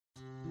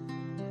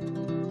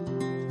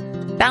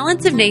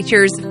Balance of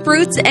Nature's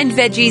fruits and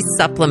veggies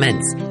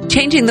supplements,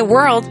 changing the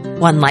world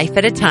one life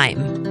at a time.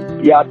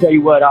 Yeah, I'll tell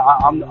you what,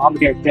 I'm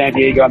here in San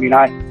Diego. I mean,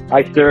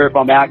 I surf,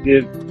 I'm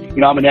active,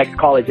 I'm an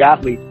ex-college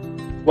athlete.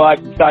 Well, I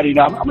decided,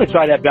 I'm going to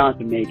try that Balance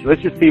of Nature.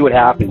 Let's just see what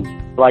happens.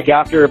 Like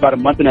after about a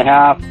month and a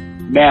half,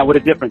 man, what a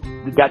difference.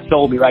 That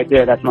sold me right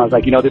there. That's when I was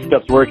like, this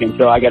stuff's working,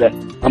 so I'm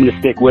going to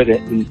stick with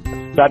it. And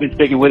so I've been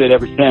sticking with it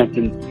ever since.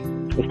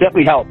 And it's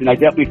definitely helped, and I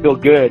definitely feel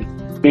good.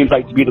 Seems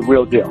like to be the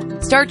real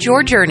deal. Start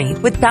your journey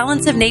with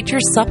Balance of Nature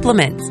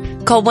supplements.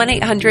 Call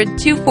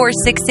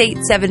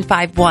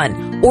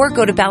 1-800-246-8751 or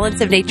go to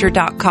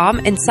balanceofnature.com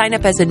and sign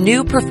up as a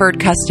new preferred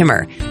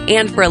customer.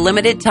 And for a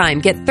limited time,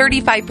 get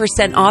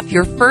 35% off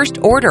your first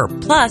order,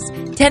 plus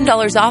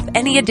 $10 off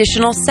any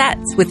additional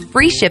sets with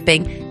free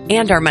shipping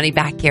and our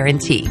money-back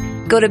guarantee.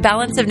 Go to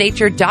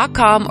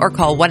balanceofnature.com or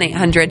call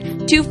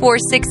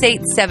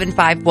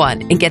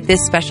 1-800-246-8751 and get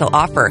this special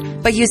offer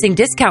by using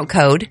discount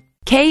code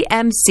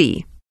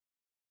KMC.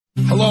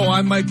 Hello,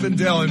 I'm Mike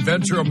Lindell,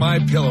 inventor of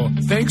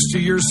MyPillow. Thanks to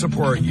your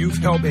support, you've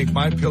helped make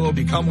MyPillow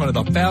become one of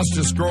the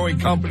fastest growing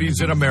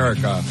companies in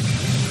America.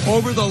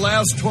 Over the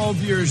last 12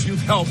 years,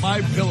 you've helped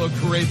MyPillow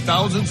create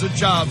thousands of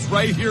jobs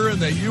right here in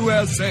the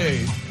USA.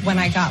 When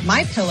I got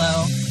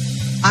MyPillow,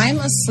 I'm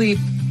asleep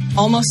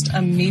almost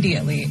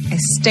immediately. I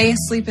stay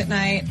asleep at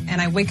night and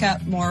I wake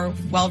up more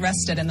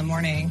well-rested in the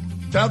morning.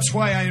 That's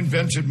why I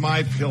invented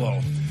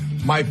MyPillow.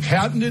 My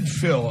patented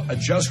fill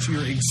adjusts to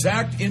your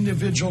exact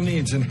individual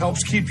needs and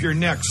helps keep your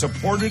neck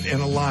supported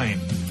and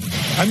aligned.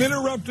 I'm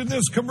interrupting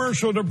this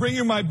commercial to bring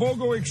you my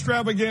BOGO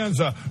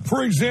extravaganza.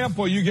 For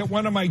example, you get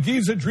one of my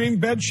Giza Dream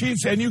bed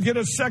sheets and you get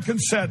a second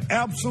set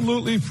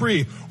absolutely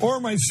free. Or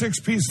my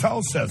 6-piece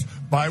towel sets.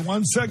 Buy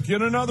one set,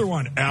 get another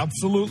one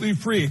absolutely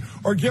free.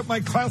 Or get my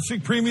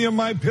classic premium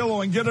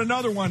MyPillow and get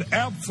another one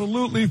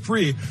absolutely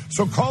free.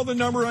 So call the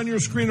number on your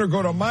screen or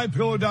go to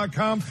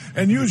MyPillow.com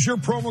and use your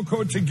promo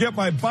code to get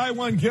my buy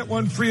one, get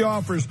one free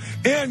offers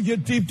and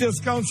get deep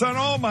discounts on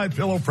all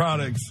MyPillow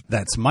products.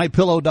 That's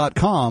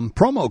MyPillow.com,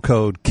 promo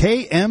code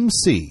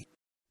KMC.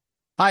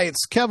 Hi,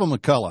 it's Kevin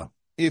McCullough.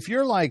 If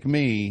you're like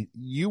me,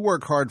 you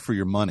work hard for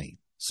your money,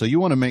 so you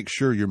want to make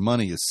sure your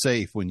money is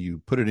safe when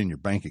you put it in your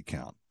bank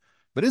account.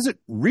 But is it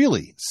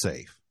really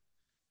safe?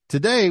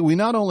 Today, we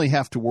not only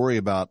have to worry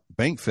about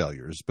bank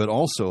failures, but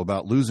also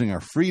about losing our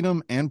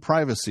freedom and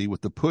privacy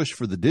with the push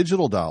for the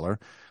digital dollar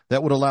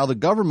that would allow the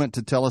government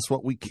to tell us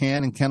what we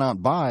can and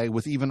cannot buy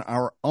with even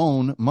our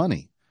own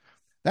money.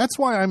 That's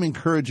why I'm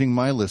encouraging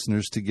my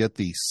listeners to get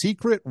the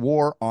Secret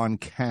War on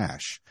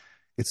Cash.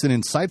 It's an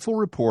insightful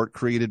report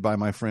created by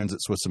my friends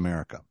at Swiss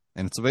America,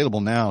 and it's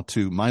available now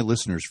to my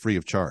listeners free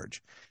of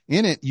charge.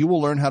 In it, you will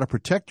learn how to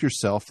protect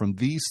yourself from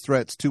these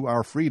threats to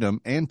our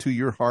freedom and to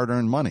your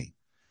hard-earned money.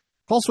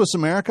 Call Swiss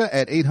America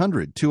at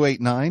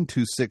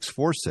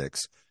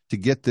 800-289-2646 to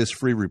get this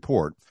free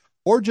report,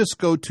 or just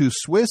go to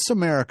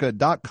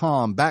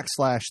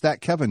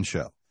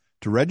SwissAmerica.com/thatkevinshow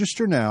to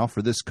register now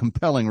for this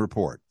compelling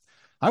report.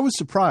 I was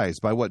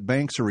surprised by what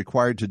banks are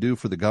required to do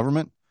for the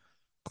government.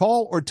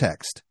 Call or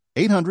text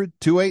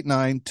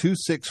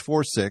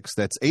 800-289-2646.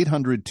 That's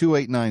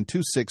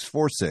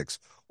 800-289-2646.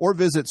 Or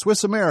visit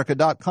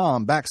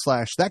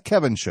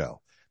SwissAmerica.com/thatkevinshow.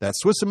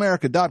 That's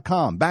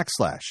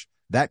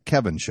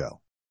SwissAmerica.com/thatkevinshow.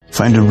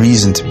 Find a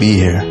reason to be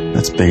here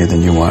that's bigger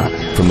than you are.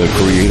 From the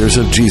creators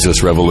of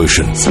Jesus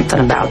Revolution.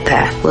 Something about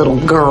that little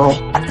girl.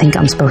 I think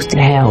I'm supposed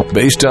to help.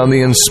 Based on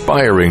the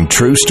inspiring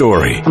true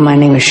story. My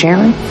name is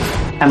Sharon.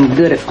 I'm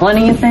good at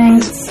plenty of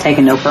things.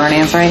 Taking no for an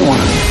answer ain't one.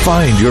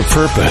 Find your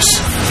purpose.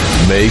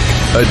 Make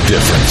a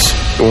difference.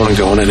 You want to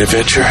go on an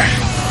adventure?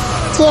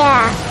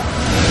 Yeah.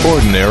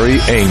 Ordinary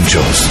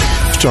Angels.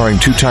 Starring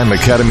two-time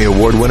Academy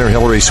Award winner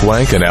Hilary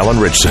Swank and Alan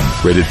Richson.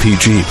 Rated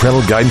PG.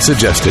 Parental guidance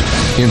suggested.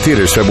 In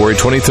theaters February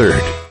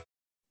 23rd.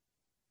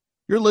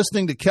 You're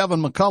listening to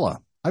Kevin McCullough.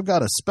 I've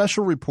got a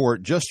special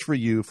report just for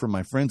you from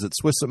my friends at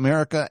Swiss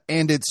America,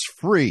 and it's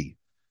free.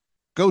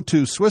 Go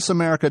to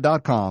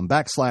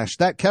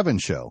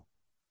SwissAmerica.com/thatkevinshow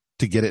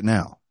to get it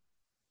now.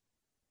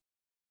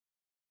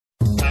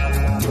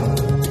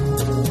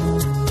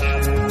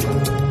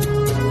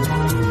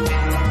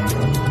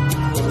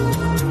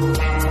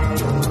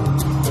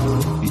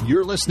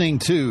 You're listening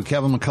to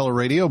Kevin McCullough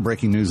Radio,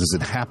 breaking news as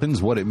it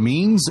happens, what it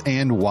means,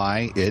 and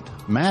why it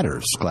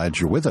matters. Glad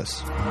you're with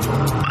us.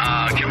 Kevin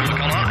McCullough, and here we go.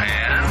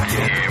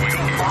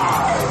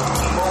 5,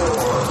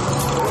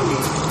 4, 3,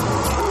 2,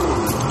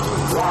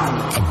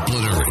 1.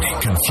 Obliterating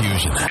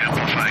confusion.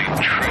 Amplifying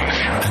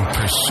truth. And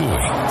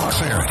pursuing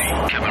clarity.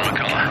 Kevin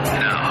McCullough,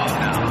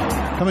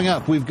 now. Coming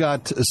up, we've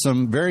got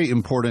some very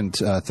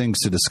important things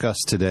to discuss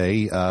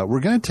today.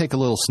 We're going to take a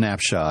little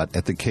snapshot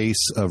at the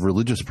case of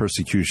religious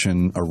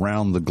persecution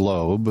around the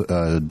globe.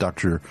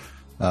 Dr.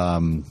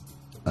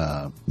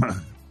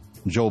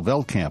 Joel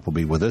Veldkamp will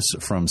be with us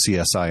from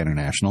CSI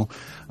International.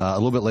 A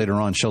little bit later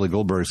on, Shelley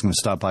Goldberg is going to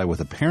stop by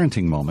with a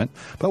parenting moment.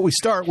 But we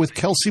start with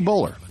Kelsey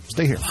Bolar.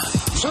 Stay here.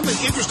 Something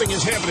interesting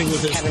is happening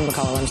with this. Kevin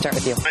McCullough, let me start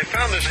with you. I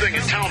found this thing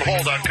at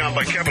townhall.com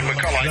by Kevin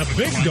McCullough. The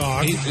big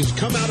dog has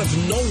come out of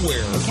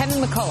nowhere.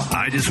 Kevin McCullough.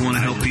 I just want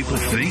to help people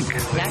think.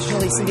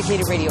 Nationally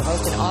syndicated radio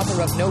host and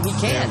author of No He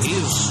Can't. He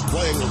is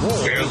playing the role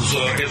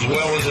as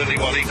well as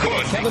anybody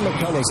could. Kevin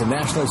McCullough is a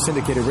nationally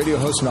syndicated radio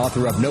host and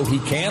author of No He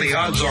Can't. The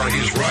odds are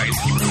he's right.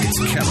 It's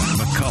Kevin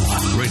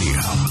McCullough Radio.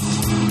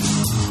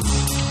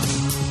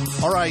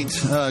 All right.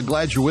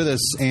 Glad you're with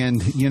us.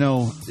 And, you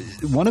know,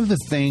 one of the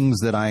things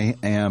that I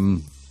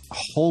am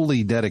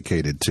wholly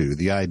dedicated to,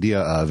 the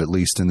idea of, at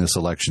least in this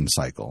election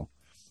cycle,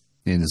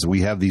 is we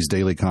have these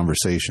daily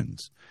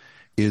conversations,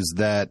 is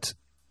that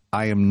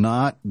I am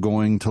not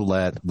going to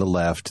let the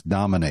left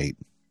dominate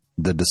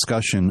the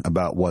discussion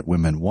about what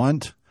women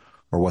want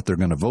or what they're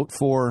going to vote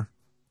for,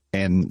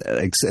 and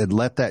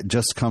let that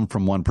just come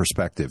from one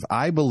perspective.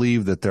 I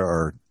believe that there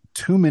are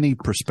too many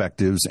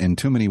perspectives and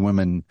too many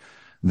women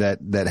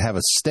that have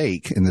a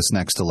stake in this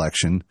next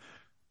election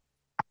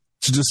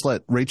to just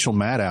let Rachel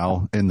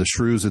Maddow and the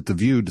shrews at The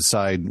View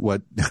decide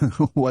what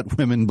what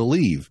women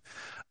believe.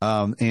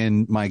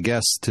 And my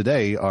guests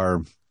today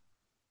are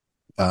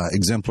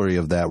exemplary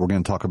of that. We're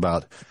going to talk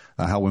about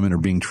how women are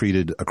being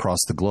treated across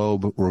the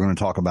globe. We're going to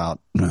talk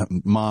about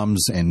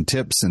moms and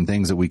tips and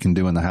things that we can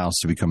do in the house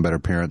to become better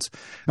parents.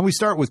 And we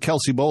start with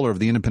Kelsey Bolar of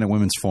the Independent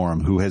Women's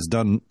Forum, who has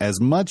done as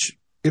much,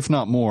 if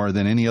not more,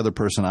 than any other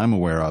person I'm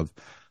aware of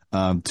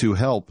to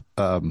help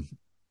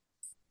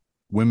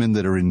women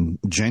that are in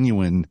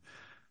genuine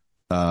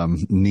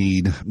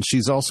need.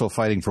 She's also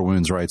fighting for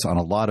women's rights on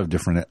a lot of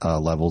different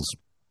levels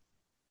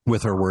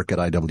with her work at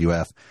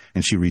IWF,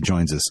 and she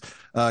rejoins us.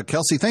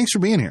 Kelsey, thanks for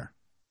being here.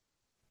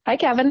 Hi,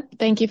 Kevin.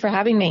 Thank you for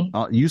having me.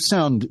 You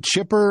sound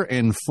chipper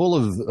and full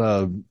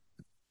of,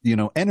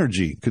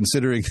 energy,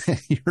 considering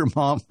your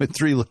mom with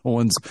 3 little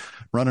ones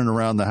running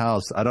around the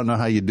house. I don't know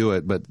how you do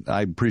it, but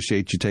I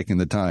appreciate you taking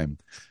the time.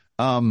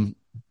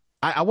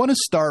 I want to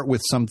start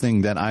with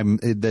something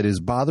that is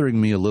bothering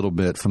me a little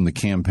bit from the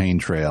campaign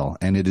trail,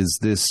 and it is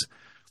this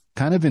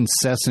kind of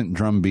incessant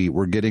drumbeat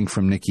we're getting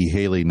from Nikki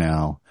Haley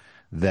now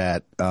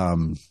that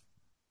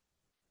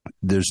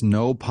there's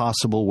no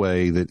possible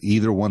way that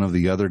either one of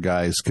the other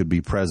guys could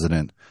be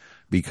president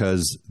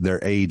because their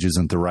age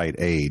isn't the right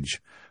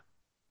age.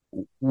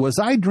 Was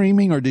I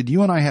dreaming, or did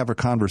you and I have a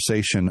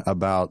conversation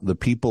about the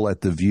people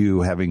at The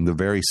View having the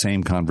very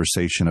same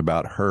conversation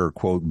about her,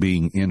 quote,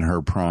 being in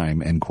her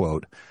prime, end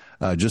quote,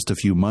 just a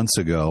few months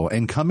ago,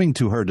 and coming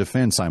to her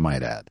defense, I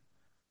might add?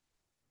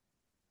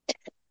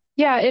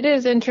 Yeah, it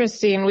is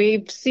interesting.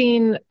 We've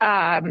seen,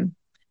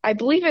 I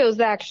believe it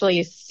was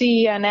actually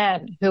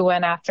CNN who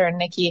went after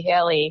Nikki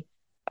Haley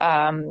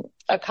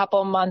a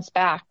couple months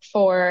back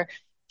for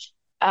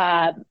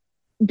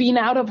being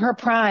out of her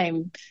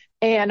prime.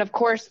 And of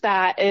course,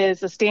 that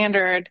is a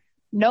standard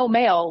no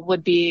male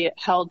would be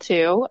held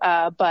to,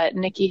 but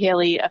Nikki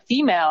Haley, a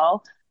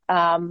female,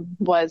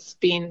 was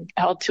being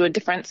held to a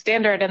different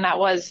standard. And that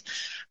was,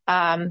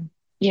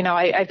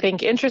 I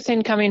think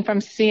interesting coming from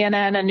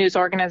CNN, a news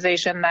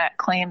organization that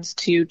claims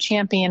to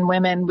champion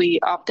women. We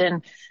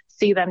often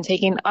see them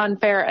taking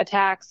unfair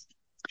attacks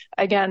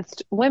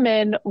against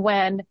women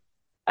when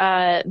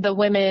the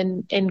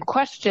women in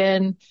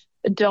question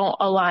don't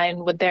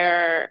align with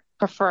their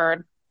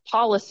preferred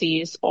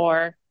policies,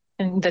 or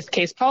in this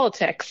case,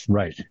 politics.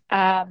 Right.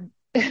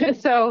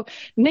 So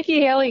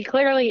Nikki Haley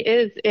clearly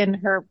is in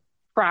her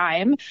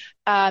prime.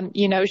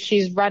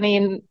 She's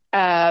running,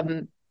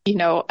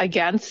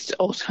 against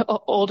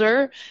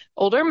older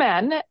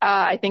men.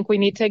 I think we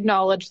need to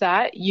acknowledge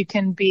that. You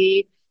can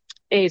be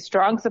a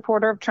strong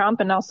supporter of Trump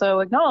and also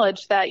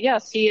acknowledge that,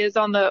 yes, he is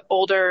on the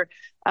older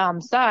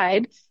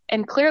side.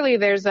 And clearly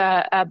there's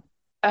a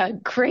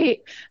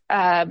great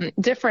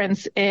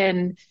difference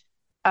in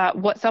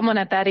what someone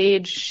at that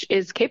age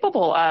is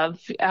capable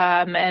of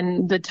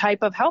and the type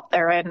of health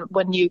they're in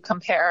when you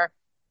compare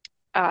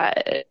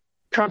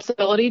Trump's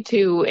ability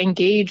to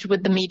engage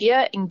with the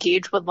media,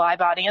 engage with live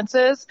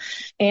audiences,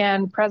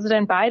 and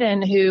President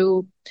Biden,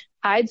 who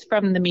hides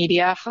from the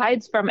media,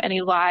 hides from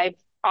any live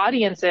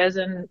audiences.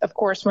 And of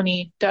course, when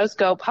he does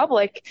go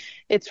public,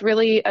 it's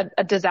really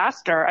a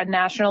disaster, a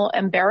national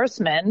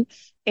embarrassment,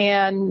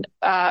 and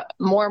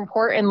more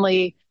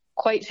importantly,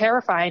 quite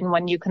terrifying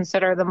when you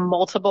consider the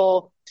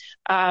multiple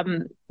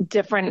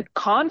different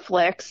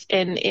conflicts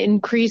and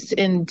increase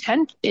in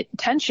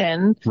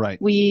tension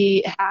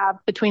we have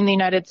between the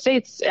United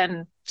States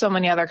and so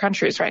many other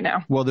countries right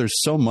now. Well,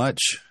 there's so much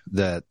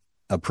that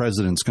a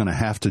president's going to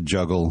have to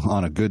juggle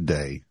on a good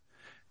day.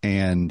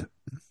 And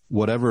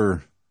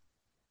whatever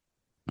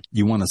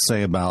you want to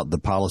say about the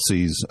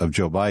policies of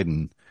Joe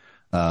Biden,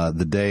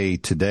 the day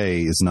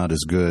today is not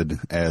as good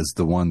as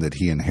the one that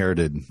he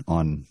inherited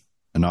on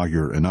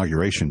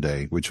inauguration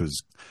day, which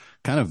was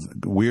kind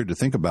of weird to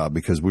think about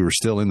because we were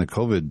still in the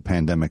COVID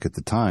pandemic at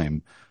the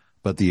time.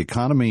 But the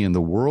economy and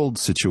the world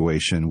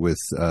situation with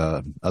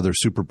other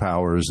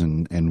superpowers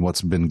and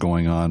what's been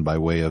going on by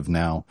way of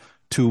now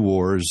 2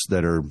 wars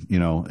that are,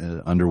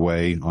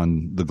 underway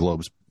on the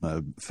globe's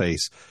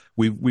face,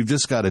 we've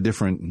just got a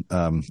different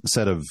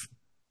set of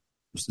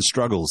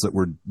struggles that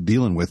we're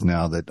dealing with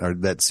now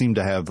that seem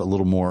to have a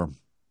little more,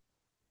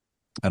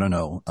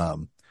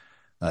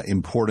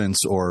 importance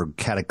or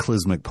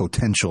cataclysmic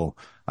potential,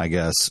 I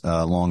guess,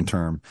 long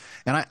term.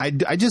 And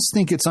I just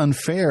think it's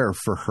unfair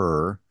for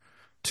her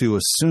to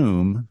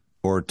assume,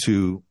 or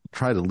to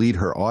try to lead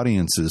her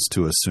audiences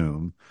to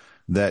assume,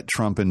 that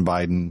Trump and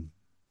Biden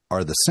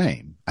are the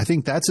same. I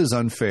think that's as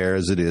unfair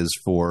as it is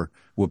for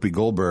Whoopi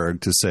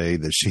Goldberg to say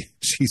that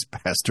she's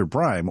past her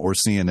prime, or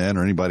CNN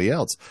or anybody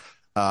else.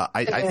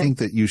 I think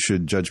that you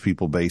should judge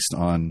people based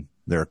on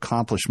their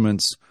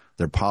accomplishments,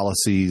 their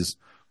policies,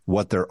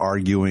 what they're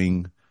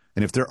arguing.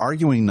 And if they're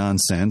arguing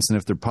nonsense, and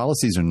if their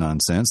policies are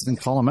nonsense, then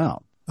call them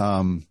out.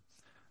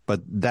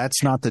 But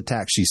that's not the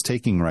tack she's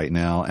taking right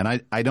now.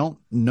 And I don't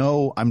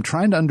know. I'm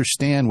trying to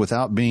understand,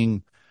 without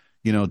being,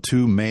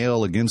 too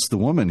male against the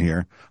woman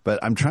here, but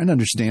I'm trying to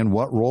understand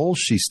what role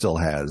she still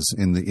has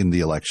in the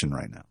election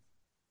right now.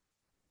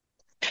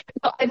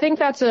 I think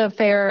that's a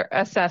fair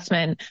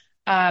assessment.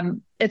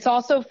 It's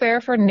also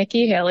fair for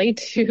Nikki Haley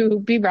to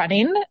be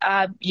running.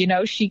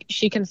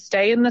 She can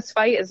stay in this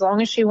fight as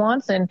long as she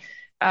wants,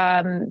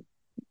 and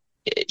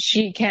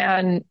she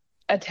can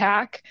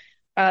attack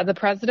the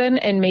president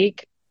and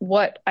make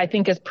what I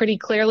think is pretty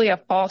clearly a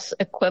false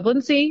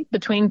equivalency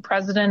between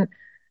President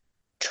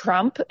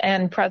Trump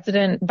and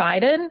President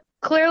Biden.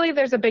 Clearly,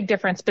 there's a big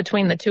difference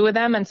between the two of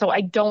them, and so I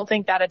don't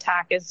think that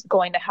attack is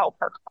going to help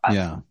her cause.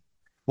 Yeah.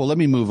 Well, let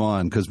me move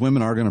on, because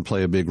women are going to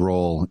play a big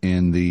role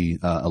in the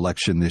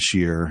election this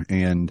year.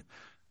 And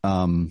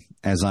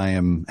as I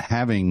am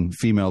having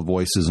female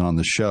voices on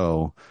the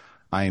show,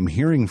 I am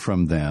hearing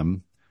from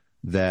them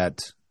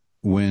that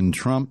when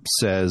Trump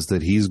says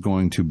that he's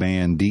going to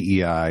ban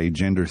DEI,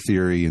 gender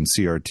theory, and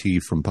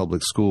CRT from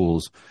public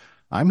schools,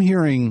 I'm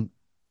hearing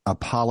a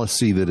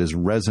policy that is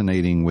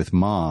resonating with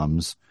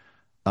moms.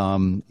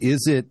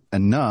 Is it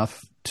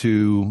enough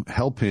to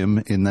help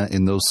him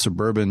in those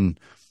suburban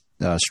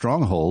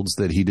strongholds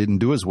that he didn't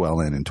do as well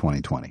in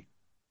 2020?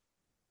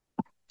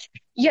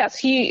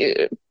 Yes,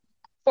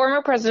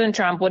 former President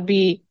Trump would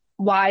be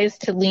wise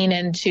to lean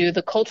into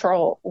the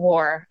cultural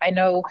war. I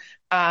know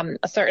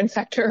a certain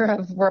sector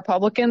of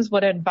Republicans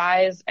would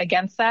advise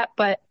against that,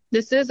 but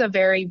this is a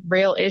very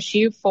real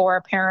issue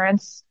for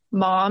parents,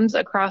 moms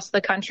across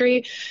the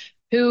country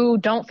who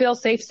don't feel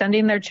safe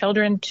sending their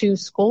children to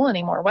school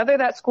anymore, whether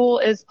that school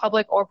is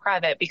public or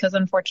private, because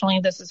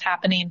unfortunately this is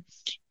happening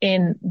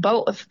in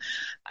both.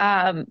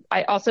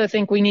 I also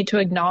think we need to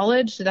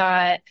acknowledge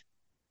that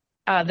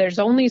there's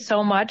only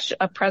so much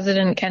a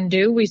president can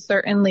do. We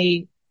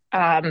certainly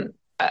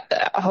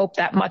hope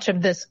that much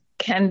of this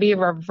can be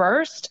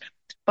reversed.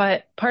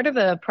 But part of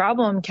the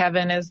problem,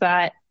 Kevin, is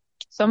that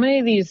so many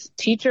of these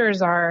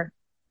teachers are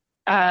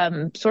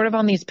sort of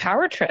on these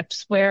power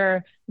trips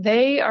where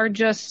they are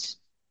just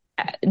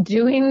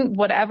doing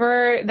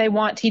whatever they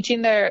want,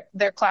 teaching their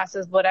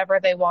classes whatever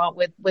they want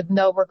with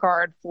no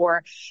regard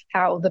for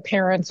how the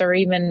parents or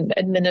even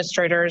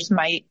administrators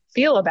might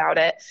feel about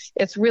it.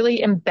 It's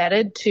really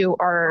embedded to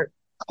our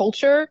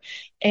culture,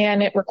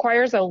 and it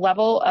requires a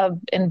level of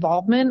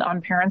involvement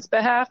on parents'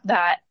 behalf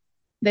that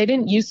they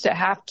didn't used to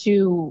have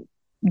to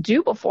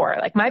do before.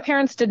 Like, my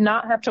parents did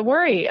not have to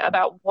worry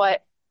about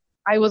what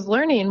I was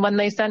learning when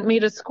they sent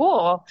me to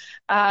school.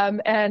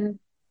 And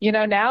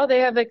now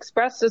they have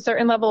expressed a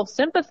certain level of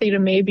sympathy to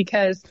me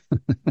because,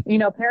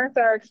 parents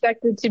are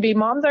expected to be,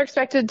 moms are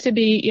expected to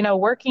be,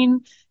 working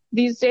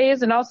these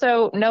days, and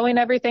also knowing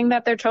everything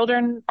that their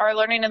children are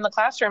learning in the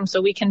classroom, so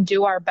we can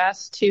do our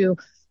best to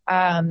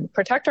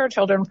protect our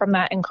children from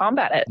that and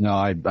combat it. No,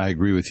 I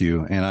agree with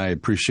you, and I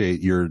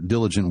appreciate your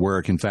diligent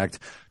work. In fact,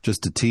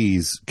 just to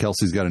tease,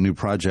 Kelsey's got a new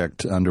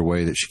project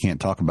underway that she can't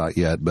talk about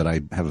yet, but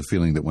I have a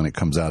feeling that when it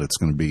comes out, it's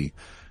going to be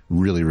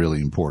really,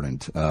 really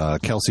important.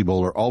 Kelsey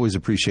Bolar, always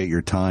appreciate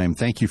your time.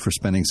 Thank you for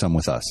spending some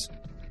with us.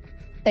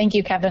 Thank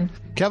you, Kevin.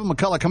 Kevin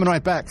McCullough coming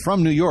right back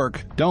from New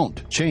York.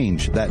 Don't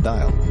change that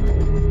dial.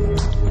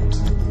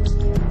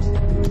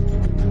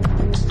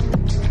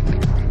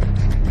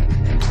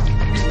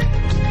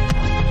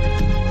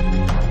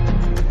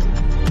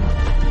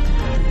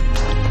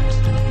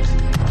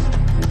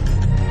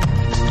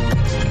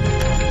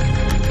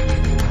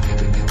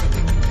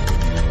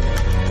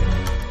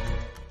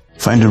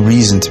 Find a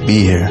reason to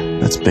be here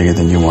that's bigger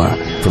than you are.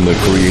 From the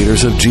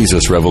creators of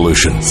Jesus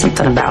Revolution.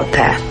 Something about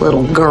that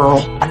little girl.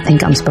 I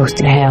think I'm supposed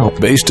to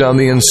help. Based on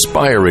the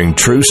inspiring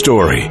true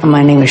story.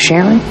 My name is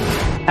Sharon.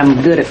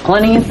 I'm good at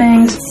plenty of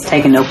things.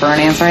 Taking no for an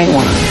answer ain't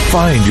one.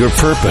 Find your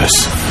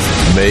purpose.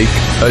 Make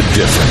a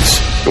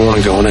difference. You want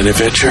to go on an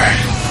adventure?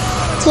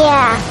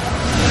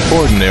 Yeah.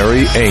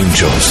 Ordinary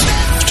Angels.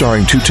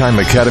 Starring 2-time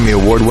Academy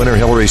Award winner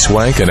Hilary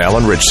Swank and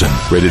Alan Richson.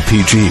 Rated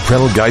PG.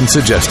 Parental guidance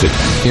suggested.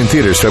 In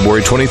theaters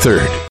February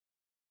 23rd.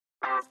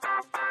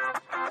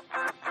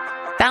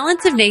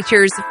 Balance of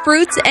Nature's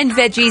fruits and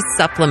veggies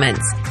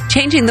supplements,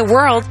 changing the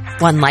world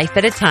one life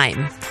at a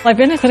time. I've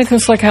been a clinical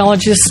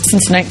psychologist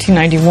since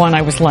 1991.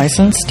 I was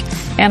licensed,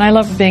 and I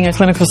love being a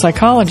clinical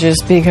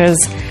psychologist because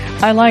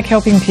I like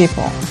helping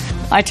people.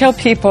 I tell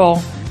people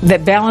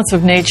that Balance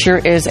of Nature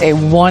is a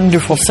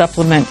wonderful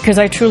supplement because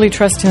I truly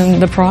trust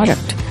in the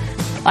product.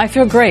 I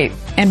feel great,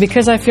 and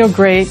because I feel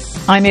great,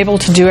 I'm able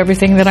to do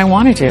everything that I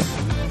want to do.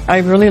 I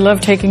really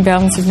love taking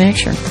Balance of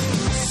Nature.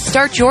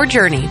 Start your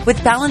journey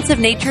with Balance of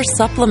Nature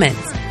supplements.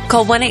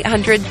 Call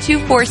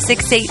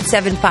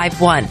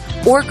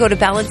 1-800-246-8751 or go to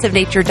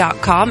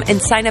balanceofnature.com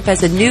and sign up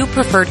as a new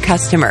preferred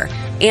customer.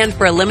 And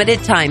for a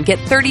limited time, get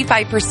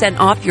 35%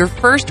 off your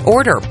first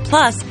order,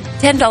 plus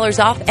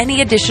 $10 off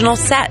any additional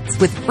sets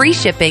with free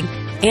shipping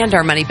and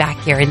our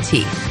money-back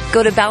guarantee.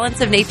 Go to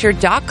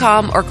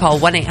balanceofnature.com or call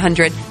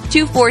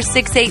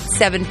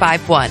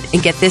 1-800-246-8751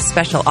 and get this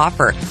special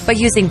offer by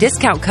using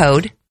discount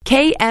code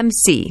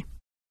KMC.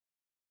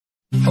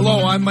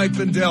 Hello, I'm Mike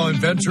Lindell,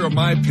 inventor of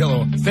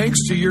MyPillow. Thanks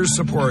to your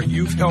support,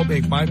 you've helped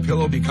make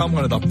MyPillow become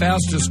one of the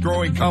fastest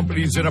growing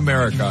companies in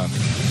America.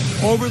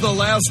 Over the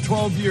last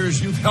 12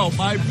 years, you've helped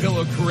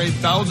MyPillow create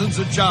thousands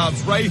of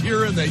jobs right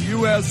here in the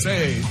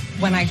USA.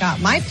 When I got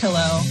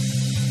MyPillow,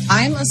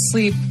 I'm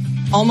asleep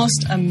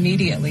almost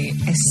immediately.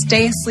 I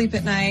stay asleep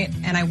at night,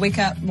 and I wake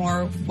up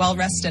more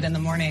well-rested in the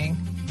morning.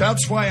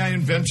 That's why I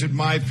invented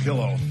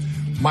MyPillow.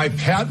 My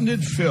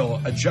patented fill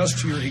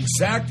adjusts to your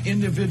exact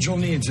individual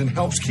needs and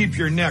helps keep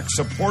your neck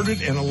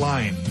supported and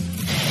aligned.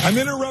 I'm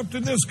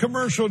interrupting this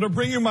commercial to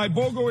bring you my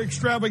BOGO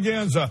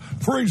extravaganza.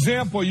 For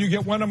example, you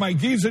get one of my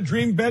Giza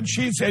Dream bed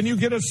sheets and you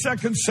get a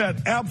second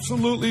set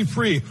absolutely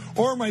free.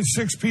 Or my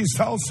 6-piece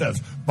towel sets.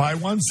 Buy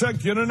one set,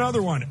 get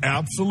another one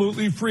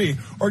absolutely free.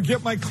 Or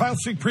get my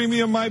classic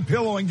premium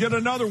MyPillow and get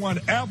another one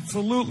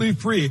absolutely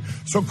free.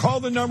 So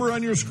call the number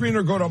on your screen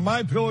or go to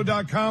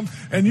MyPillow.com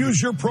and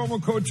use your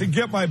promo code to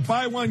get my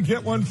buy one,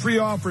 get one free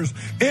offers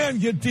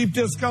and get deep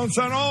discounts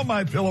on all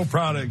MyPillow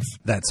products.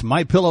 That's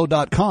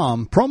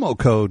MyPillow.com, promo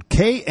code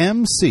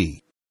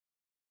KMC.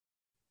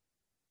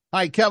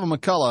 Hi, Kevin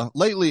McCullough.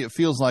 Lately, it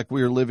feels like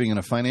we are living in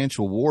a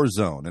financial war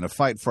zone, in a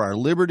fight for our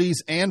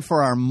liberties and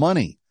for our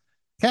money.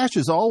 Cash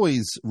has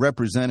always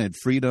represented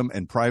freedom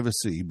and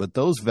privacy, but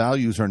those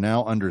values are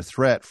now under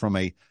threat from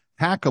a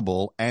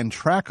hackable and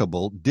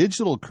trackable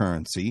digital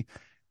currency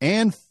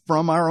and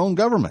from our own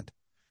government.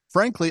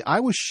 Frankly, I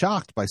was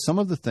shocked by some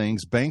of the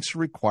things banks are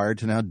required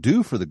to now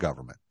do for the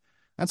government.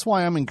 That's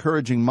why I'm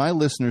encouraging my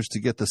listeners to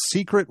get The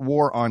Secret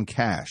War on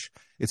Cash.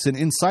 It's an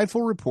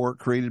insightful report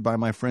created by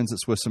my friends at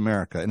Swiss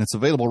America, and it's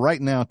available right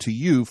now to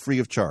you free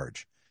of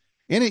charge.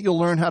 In it, you'll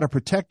learn how to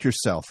protect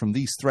yourself from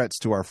these threats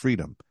to our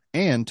freedom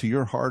and to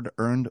your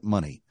hard-earned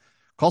money.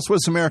 Call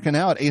Swiss America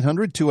now at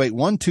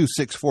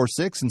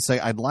 800-281-2646 and say,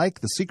 I'd like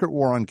The Secret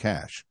War on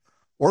Cash.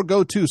 Or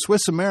go to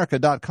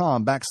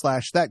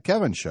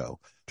SwissAmerica.com/ThatKevinShow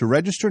to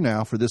register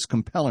now for this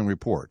compelling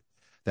report.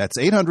 That's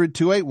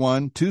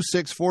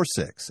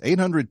 800-281-2646,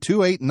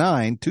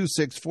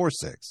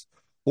 800-289-2646.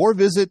 Or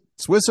visit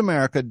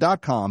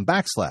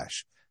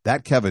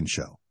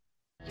SwissAmerica.com/ThatKevinShow.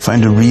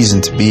 Find a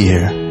reason to be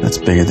here that's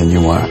bigger than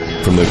you are.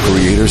 From the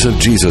creators of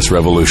Jesus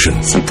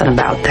Revolution. Something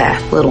about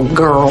that little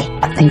girl.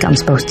 I think I'm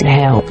supposed to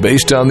help.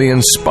 Based on the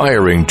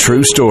inspiring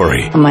true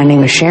story. My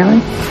name is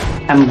Sharon.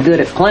 I'm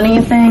good at plenty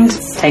of things.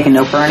 Taking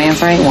no for an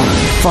answer ain't one.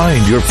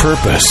 Find your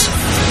purpose.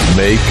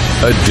 Make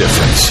a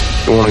difference.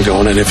 You want to go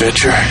on an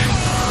adventure?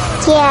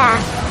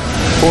 Yeah.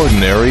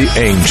 Ordinary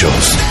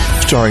Angels.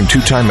 Starring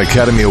two-time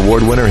Academy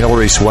Award winner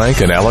Hilary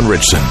Swank and Alan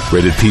Richson.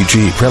 Rated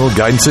PG. Parental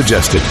guidance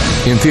suggested.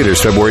 In theaters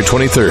February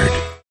 23rd.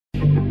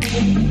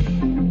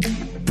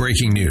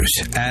 Breaking news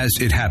as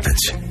it happens.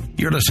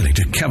 You're listening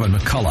to Kevin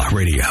McCullough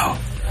Radio.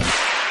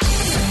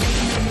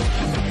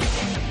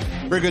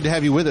 Very good to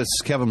have you with us,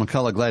 Kevin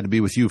McCullough. Glad to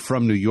be with you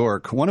from New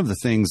York. One of the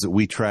things that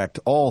we tracked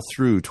all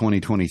through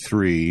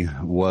 2023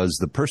 was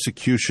the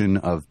persecution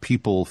of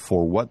people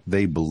for what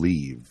they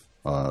believe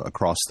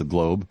across the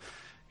globe.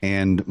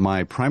 And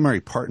my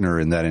primary partner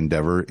in that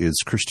endeavor is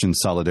Christian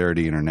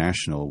Solidarity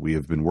International. We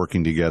have been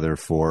working together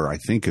for, I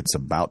think it's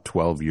about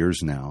 12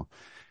 years now.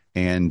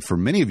 And for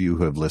many of you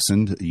who have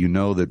listened, you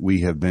know that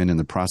we have been in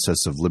the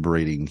process of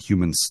liberating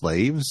human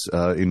slaves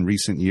in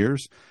recent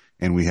years.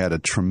 And we had a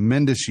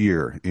tremendous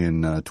year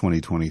in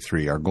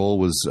 2023. Our goal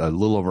was a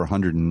little over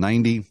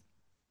 190.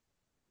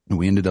 And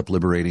we ended up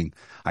liberating,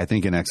 I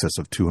think, in excess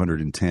of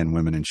 210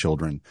 women and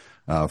children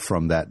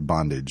from that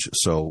bondage.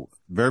 So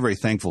very, very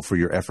thankful for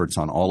your efforts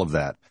on all of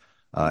that.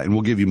 And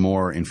we'll give you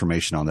more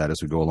information on that as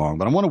we go along.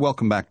 But I want to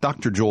welcome back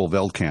Dr. Joel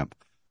Veldkamp,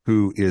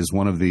 who is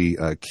one of the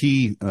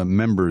key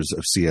members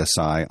of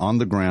CSI on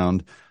the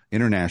ground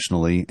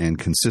internationally and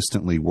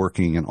consistently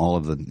working in all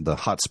of the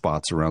hot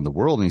spots around the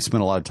world. And he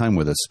spent a lot of time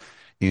with us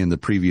in the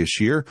previous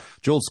year.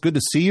 Joel, it's good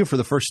to see you for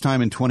the first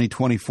time in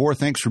 2024.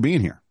 Thanks for being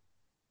here.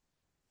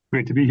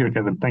 Great to be here,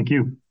 Kevin. Thank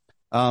you.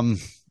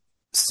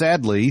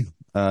 Sadly,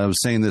 I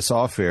was saying this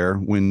off air,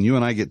 when you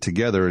and I get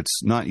together,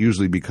 it's not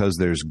usually because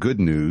there's good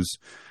news.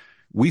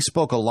 We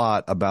spoke a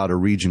lot about a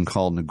region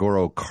called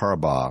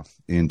Nagorno-Karabakh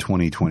in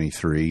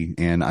 2023,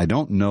 and I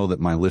don't know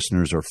that my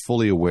listeners are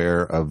fully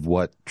aware of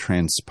what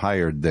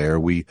transpired there.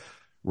 We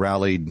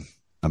rallied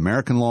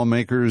American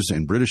lawmakers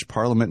and British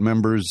parliament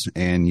members,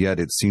 and yet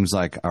it seems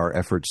like our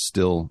efforts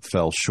still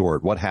fell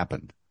short. What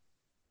happened?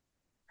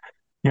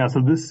 Yeah,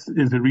 so this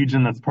is a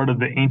region that's part of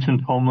the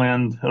ancient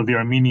homeland of the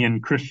Armenian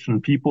Christian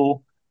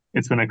people.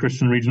 It's been a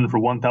Christian region for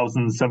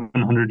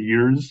 1,700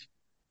 years.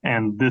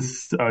 And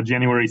this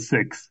January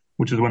 6th,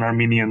 which is when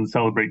Armenians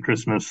celebrate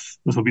Christmas,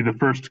 this will be the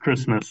first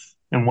Christmas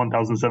in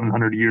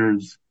 1,700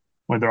 years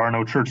where there are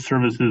no church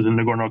services in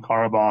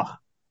Nagorno-Karabakh.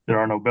 There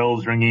are no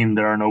bells ringing.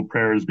 There are no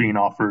prayers being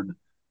offered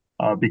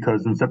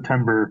because in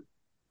September,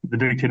 the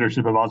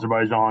dictatorship of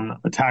Azerbaijan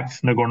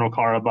attacked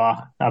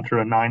Nagorno-Karabakh after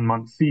a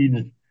 9-month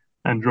siege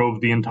and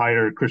drove the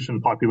entire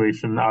Christian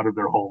population out of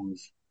their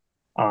homes.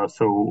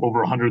 So over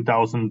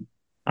 100,000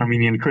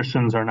 Armenian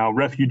Christians are now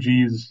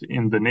refugees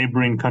in the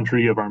neighboring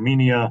country of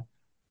Armenia,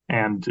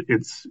 and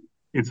it's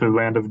a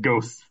land of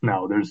ghosts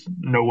now. There's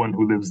no one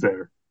who lives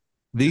there.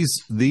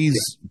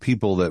 These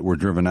people that were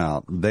driven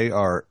out, they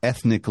are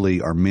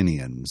ethnically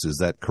Armenians. Is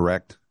that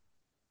correct?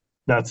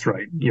 That's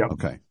right. Yep.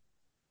 Okay.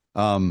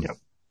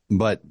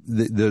 But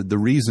the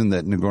reason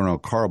that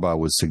Nagorno-Karabakh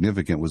was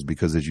significant was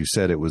because, as you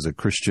said, it was a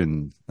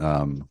Christian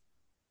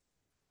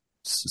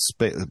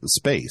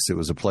space. It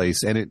was a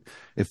place, and it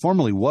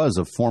formerly was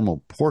a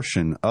formal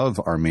portion of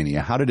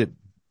Armenia. How did it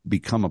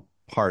become a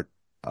part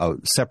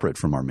separate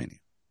from Armenia?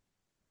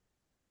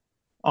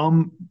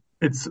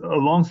 It's a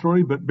long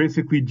story, but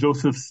basically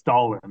Joseph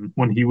Stalin,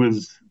 when he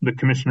was the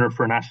commissioner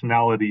for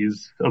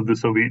nationalities of the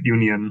Soviet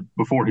Union,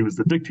 before he was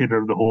the dictator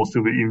of the whole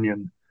Soviet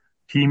Union,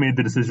 he made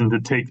the decision to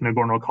take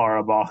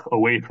Nagorno-Karabakh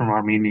away from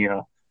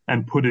Armenia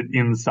and put it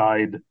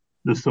inside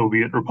the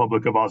Soviet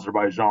Republic of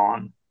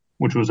Azerbaijan,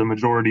 which was a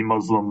majority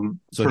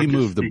Muslim. So he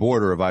moved the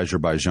border of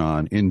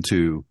Azerbaijan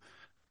into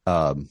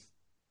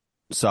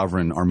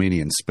sovereign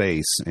Armenian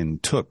space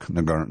and took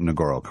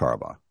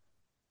Nagorno-Karabakh.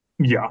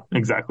 Yeah,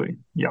 exactly.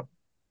 Yep.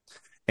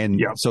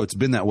 And so it's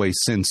been that way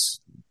since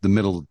the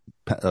middle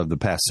of the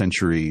past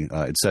century,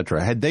 et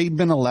cetera. Had they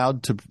been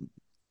allowed to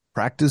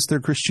practice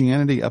their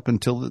Christianity up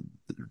until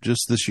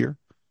just this year?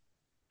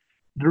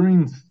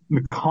 During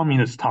the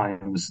communist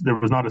times, there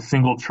was not a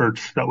single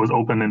church that was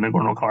open in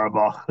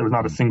Nagorno-Karabakh. There was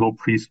not a single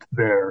priest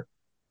there.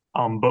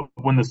 But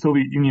when the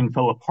Soviet Union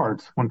fell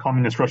apart, when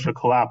communist Russia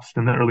collapsed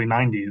in the early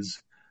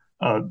 90s,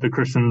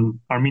 the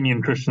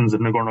Armenian Christians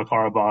of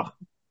Nagorno-Karabakh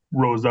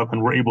rose up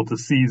and were able to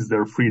seize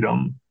their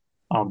freedom.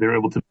 They were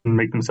able to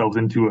make themselves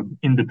into an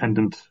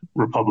independent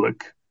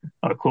republic,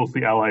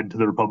 closely allied to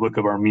the Republic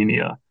of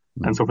Armenia.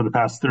 And so for the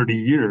past 30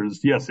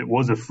 years, yes, it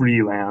was a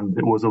free land.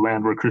 It was a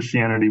land where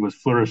Christianity was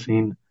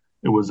flourishing.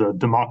 It was a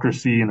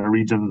democracy in a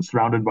region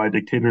surrounded by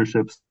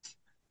dictatorships.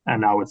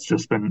 And now it's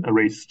just been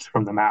erased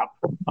from the map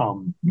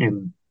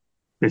in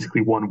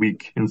basically 1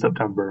 week in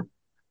September.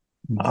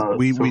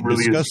 We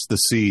discussed the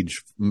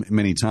siege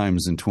many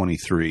times in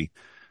 23.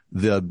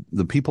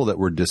 The people that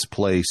were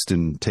displaced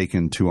and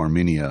taken to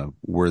Armenia,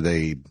 were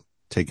they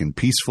taken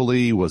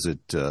peacefully? Was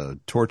it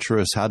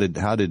torturous? How did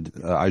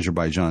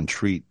Azerbaijan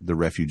treat the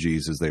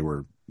refugees as they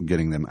were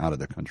getting them out of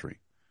the country?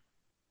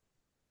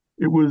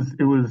 It was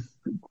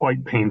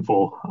quite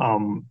painful.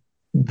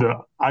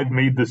 I've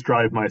made this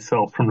drive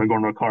myself from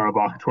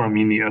Nagorno-Karabakh to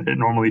Armenia. It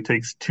normally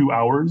takes 2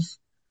 hours.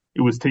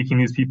 It was taking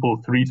these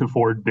people 3 to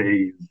 4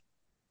 days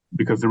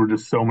because there were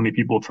just so many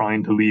people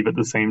trying to leave at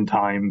the same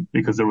time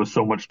because there was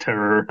so much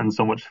terror and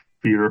so much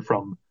fear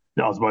from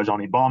the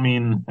Azerbaijani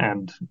bombing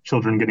and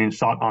children getting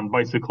shot on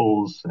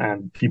bicycles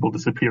and people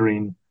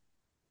disappearing.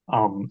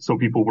 So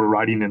people were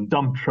riding in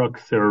dump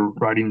trucks. They were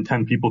riding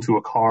 10 people to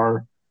a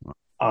car.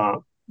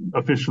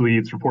 Officially,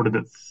 it's reported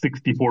that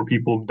 64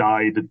 people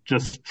died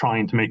just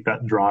trying to make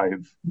that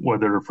drive,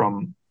 whether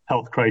from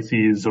health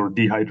crises or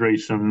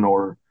dehydration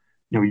or,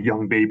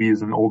 young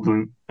babies and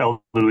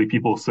elderly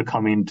people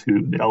succumbing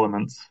to the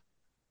elements.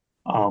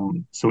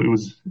 So it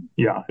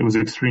was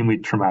extremely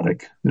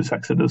traumatic, this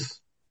exodus.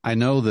 I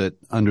know that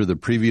under the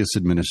previous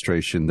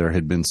administration, there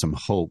had been some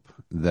hope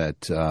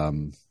that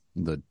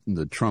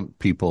the Trump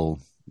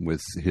people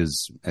with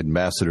his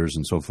ambassadors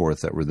and so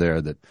forth that were there,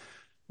 that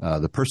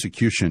the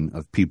persecution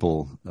of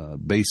people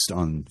based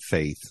on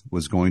faith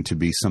was going to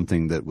be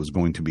something that was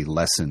going to be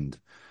lessened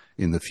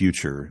in the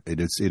future.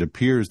 It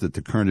appears that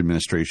the current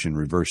administration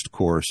reversed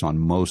course on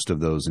most of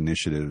those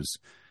initiatives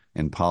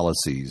and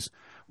policies.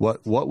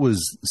 What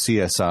was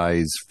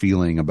CSI's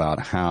feeling about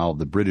how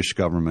the British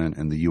government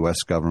and the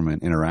U.S.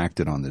 government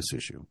interacted on this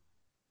issue?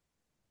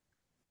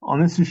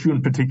 On this issue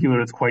in particular,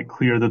 it's quite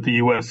clear that the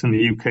U.S. and the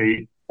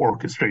U.K.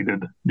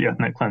 orchestrated the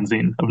ethnic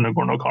cleansing of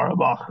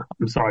Nagorno-Karabakh.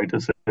 I'm sorry to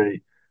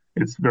say,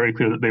 it's very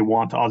clear that they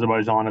want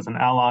Azerbaijan as an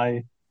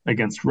ally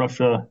against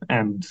Russia,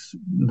 and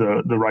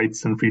the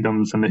rights and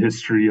freedoms and the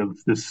history of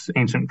this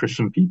ancient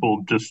Christian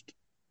people just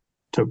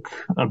took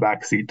a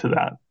backseat to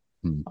that.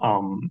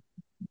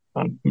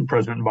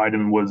 President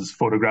Biden was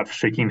photographed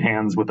shaking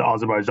hands with the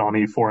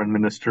Azerbaijani foreign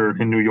minister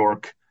in New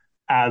York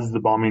as the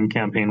bombing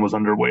campaign was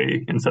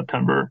underway in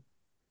September.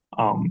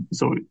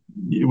 So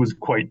it was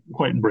quite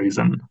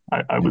brazen,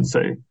 I would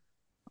say.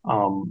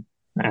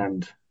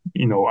 And,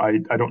 you know,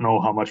 I don't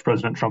know how much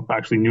President Trump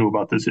actually knew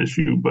about this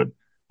issue, but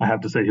I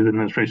have to say his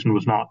administration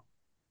was not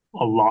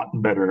a lot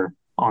better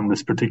on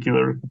this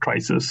particular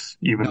crisis,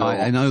 even though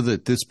I know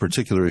that this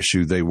particular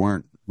issue,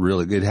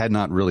 it had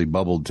not really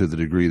bubbled to the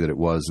degree that it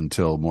was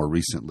until more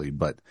recently.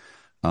 But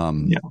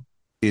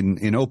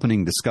in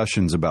opening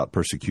discussions about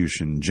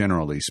persecution,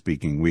 generally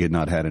speaking, we had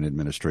not had an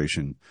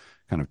administration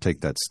kind of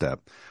take that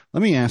step.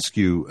 Let me ask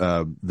you,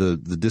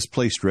 the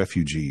displaced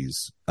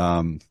refugees,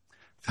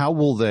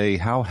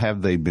 how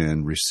have they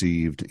been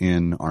received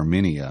in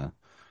Armenia?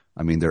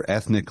 I mean, they're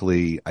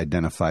ethnically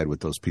identified with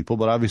those people,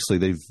 but obviously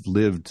they've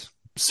lived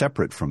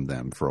separate from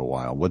them for a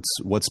while.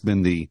 What's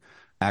been the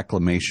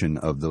acclimation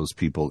of those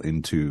people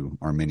into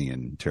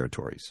Armenian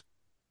territories?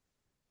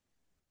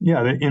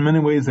 Yeah, in many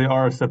ways, they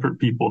are a separate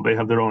people. They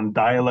have their own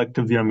dialect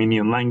of the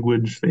Armenian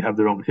language. They have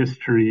their own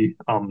history,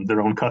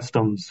 their own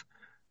customs.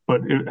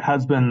 But it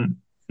has been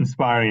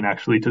inspiring,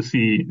 actually, to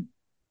see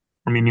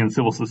Armenian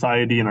civil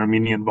society and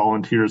Armenian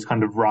volunteers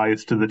kind of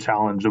rise to the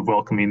challenge of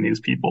welcoming these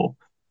people.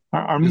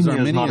 Does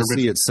Armenia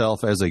see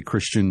itself as a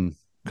Christian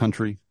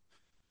country?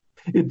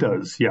 It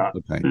does, yeah.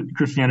 Okay.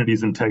 Christianity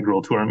is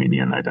integral to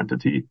Armenian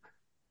identity.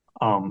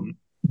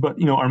 But,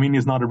 you know, Armenia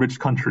is not a rich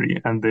country,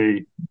 and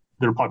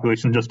their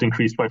population just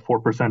increased by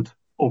 4%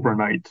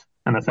 overnight.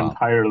 And that's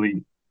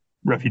entirely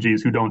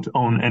refugees who don't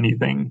own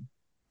anything,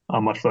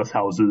 much less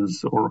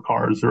houses or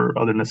cars or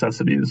other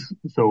necessities.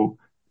 So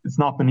it's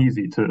not been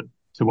easy to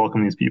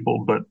welcome these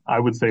people. But I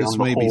would say this on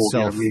the may whole, be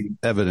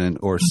self-evident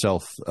or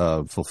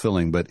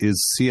self-fulfilling, but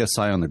is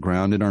CSI on the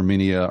ground in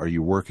Armenia? Are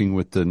you working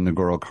with the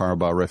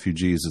Nagorno-Karabakh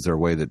refugees? Is there a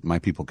way that my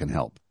people can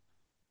help?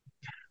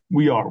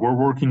 We are. We're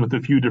working with a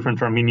few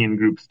different Armenian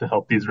groups to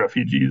help these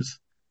refugees.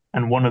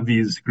 And one of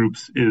these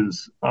groups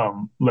is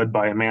led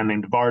by a man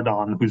named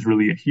Vardan, who's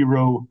really a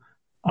hero.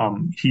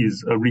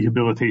 He's a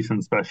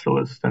rehabilitation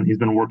specialist, and he's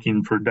been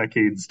working for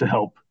decades to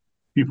help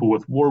people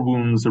with war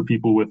wounds or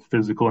people with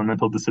physical and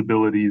mental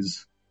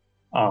disabilities,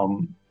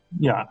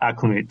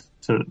 acclimate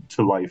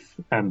to life.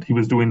 And he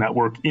was doing that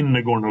work in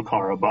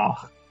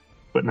Nagorno-Karabakh,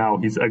 but now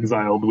he's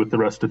exiled with the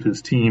rest of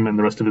his team and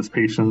the rest of his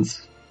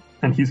patients.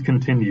 And he's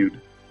continued,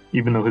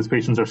 even though his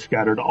patients are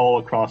scattered all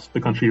across the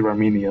country of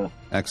Armenia.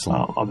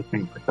 Excellent. Other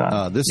things like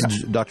that. This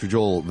is Dr.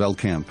 Joel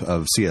Veldkamp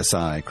of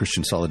CSI,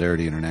 Christian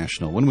Solidarity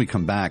International. When we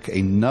come back,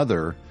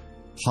 another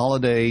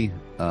holiday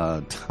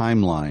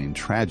timeline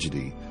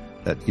tragedy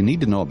that you need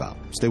to know about.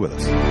 Stay with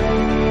us.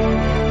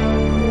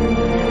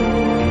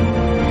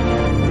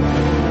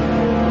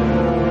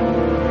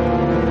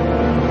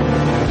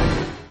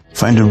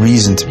 Find a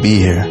reason to be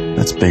here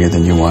that's bigger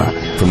than you are.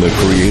 From the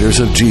creators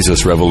of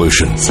Jesus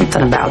Revolution.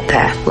 Something about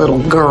that little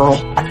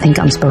girl I think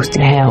I'm supposed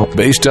to help.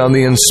 Based on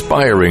the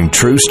inspiring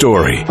true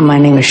story. My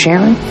name is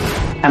Sharon.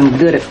 I'm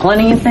good at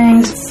plenty of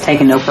things.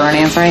 Taking no for an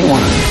answer ain't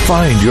one.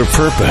 Find your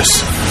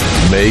purpose.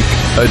 Make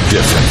a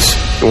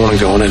difference. You want to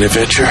go on an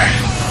adventure?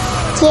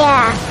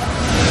 Yeah.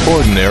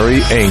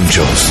 Ordinary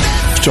Angels.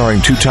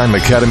 Starring two-time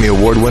Academy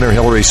Award winner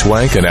Hilary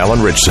Swank and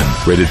Alan Richson.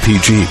 Rated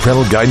PG.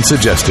 Parental guidance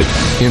suggested.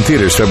 In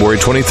theaters February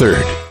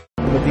 23rd.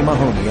 Timothy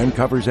Mahoney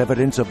uncovers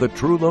evidence of the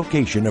true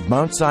location of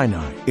Mount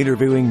Sinai,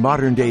 interviewing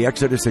modern-day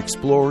Exodus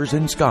explorers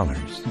and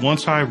scholars.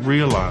 Once I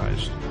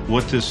realized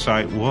what this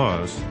site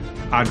was,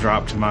 I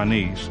dropped to my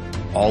knees.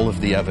 All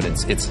of the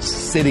evidence, it's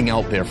sitting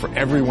out there for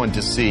everyone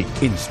to see.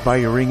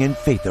 Inspiring and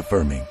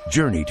faith-affirming.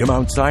 Journey to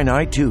Mount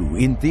Sinai 2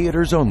 in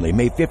theaters only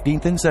May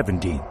 15th and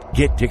 17th.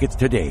 Get tickets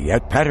today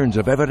at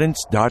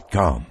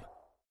patternsofevidence.com.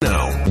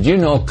 Did you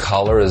know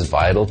color is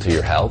vital to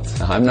your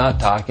health? I'm not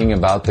talking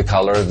about the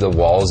color of the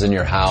walls in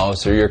your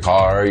house or your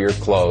car or your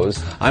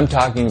clothes. I'm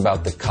talking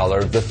about the color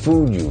of the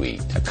food you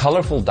eat. A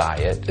colorful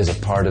diet is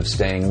a part of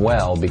staying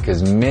well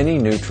because many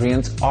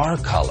nutrients are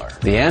color.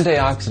 The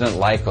antioxidant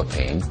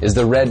lycopene is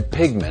the red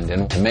pigment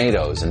in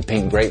tomatoes and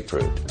pink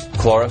grapefruit.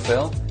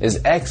 Chlorophyll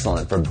is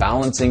excellent for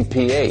balancing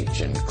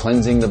pH and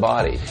cleansing the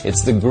body.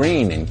 It's the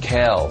green in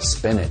kale,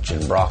 spinach,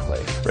 and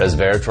broccoli.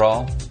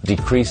 Resveratrol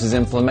decreases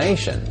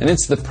inflammation, and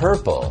it's the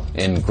purple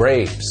in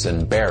grapes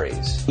and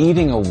berries.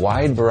 Eating a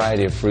wide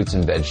variety of fruits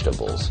and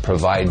vegetables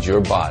provides your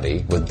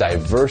body with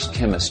diverse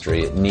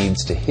chemistry it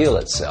needs to heal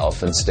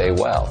itself and stay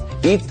well.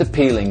 Eat the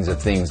peelings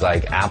of things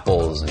like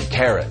apples and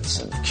carrots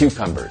and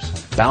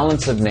cucumbers.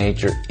 Balance of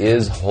Nature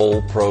is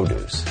whole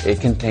produce.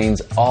 It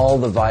contains all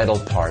the vital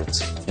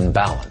parts in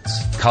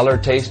balance. Color,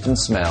 taste, and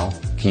smell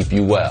keep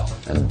you well,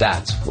 and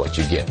that's what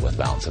you get with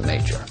Balance of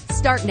Nature.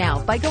 Start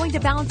now by going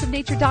to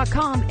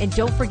balanceofnature.com and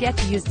don't forget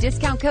to use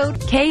discount code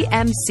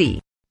KMC.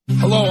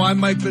 Hello, I'm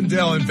Mike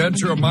Lindell,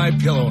 inventor of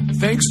MyPillow.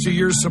 Thanks to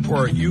your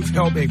support, you've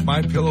helped make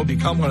MyPillow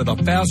become one of the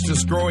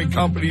fastest growing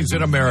companies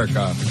in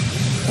America.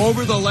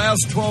 Over the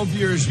last 12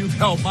 years, you've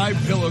helped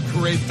MyPillow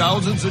create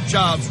thousands of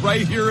jobs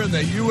right here in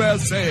the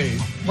USA.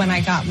 When I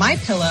got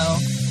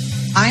MyPillow,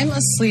 I'm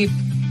asleep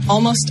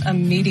almost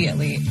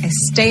immediately. I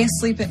stay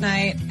asleep at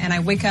night and I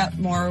wake up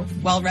more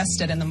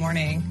well-rested in the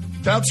morning.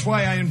 That's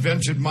why I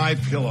invented My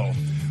Pillow.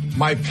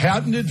 My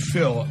patented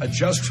fill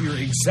adjusts to your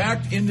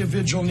exact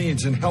individual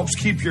needs and helps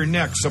keep your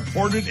neck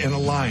supported and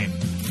aligned.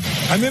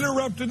 I'm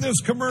interrupting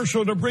this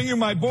commercial to bring you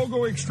my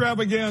BOGO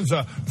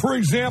extravaganza. For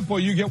example,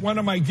 you get one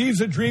of my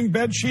Giza Dream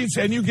bed sheets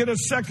and you get a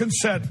second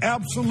set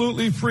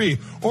absolutely free.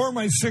 Or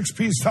my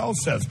 6-piece towel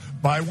sets.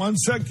 Buy one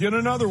set, get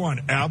another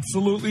one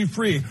absolutely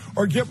free.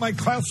 Or get my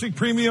classic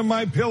premium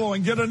My Pillow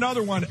and get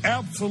another one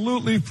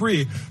absolutely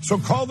free. So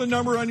call the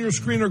number on your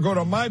screen or go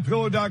to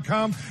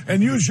mypillow.com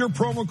and use your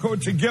promo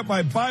code to get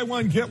my buy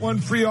one, get one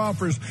free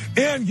offers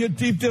and get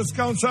deep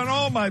discounts on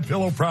all My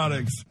Pillow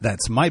products.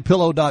 That's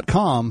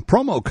mypillow.com,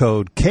 promo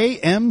code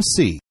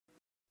KMC.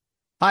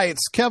 Hi,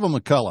 it's Kevin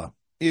McCullough.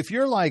 If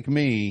you're like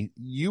me,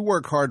 you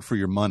work hard for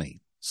your money,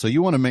 so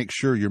you want to make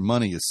sure your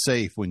money is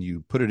safe when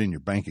you put it in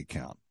your bank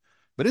account.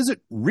 But is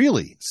it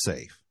really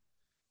safe?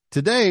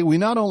 Today, we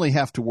not only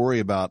have to worry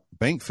about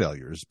bank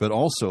failures, but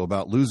also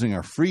about losing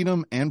our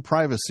freedom and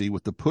privacy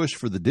with the push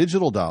for the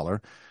digital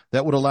dollar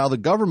that would allow the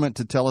government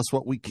to tell us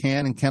what we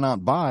can and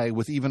cannot buy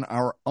with even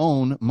our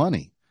own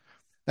money.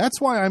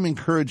 That's why I'm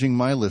encouraging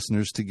my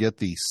listeners to get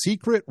the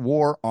Secret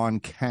War on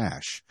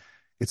Cash.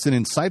 It's an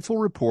insightful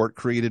report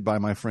created by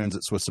my friends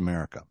at Swiss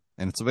America,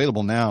 and it's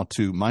available now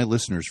to my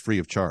listeners free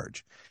of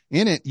charge.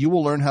 In it, you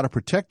will learn how to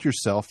protect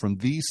yourself from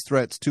these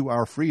threats to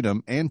our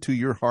freedom and to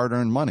your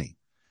hard-earned money.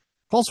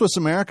 Call Swiss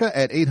America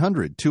at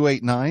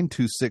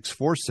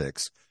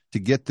 800-289-2646 to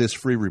get this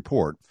free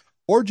report,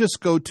 or just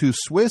go to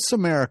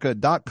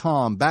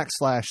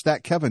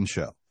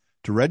SwissAmerica.com/ThatKevinShow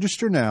to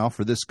register now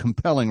for this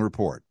compelling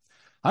report.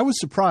 I was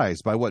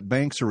surprised by what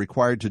banks are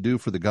required to do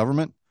for the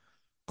government.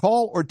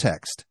 Call or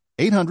text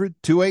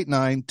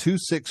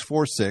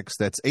 800-289-2646.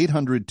 That's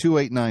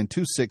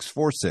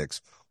 800-289-2646.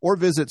 Or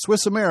visit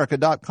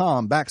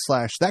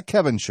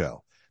SwissAmerica.com/ThatKevinShow.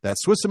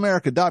 That's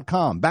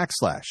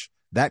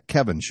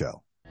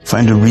SwissAmerica.com/ThatKevinShow.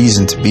 Find a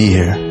reason to be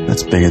here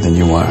that's bigger than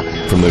you are.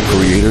 From the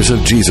creators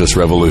of Jesus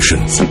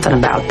Revolution. Something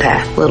about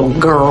that little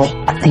girl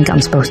I think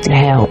I'm supposed to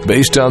help.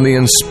 Based on the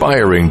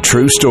inspiring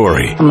true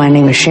story. My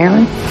name is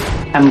Sharon.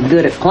 I'm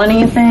good at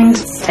plenty of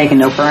things. Taking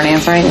no for an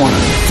answer ain't one of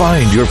them.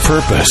 Find your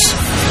purpose.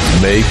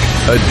 Make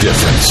a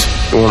difference.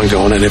 You want to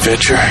go on an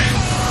adventure?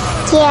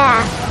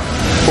 Yeah.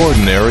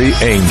 Ordinary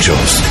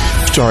Angels.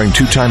 Starring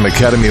two-time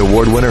Academy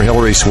Award winner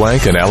Hilary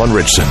Swank and Alan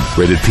Ritchson.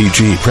 Rated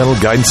PG. Parental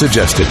guidance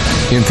suggested.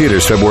 In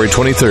theaters February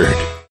 23rd.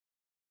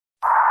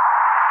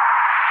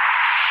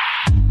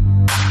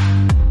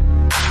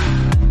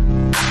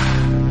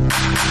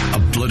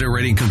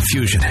 Obliterating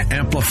confusion,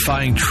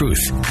 amplifying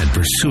truth, and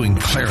pursuing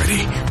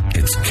clarity.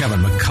 It's Kevin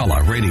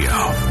McCullough Radio.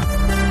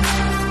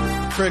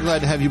 Very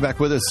glad to have you back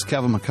with us,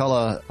 Kevin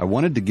McCullough. I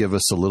wanted to give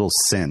us a little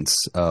sense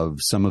of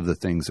some of the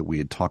things that we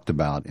had talked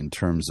about in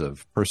terms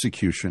of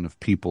persecution of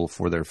people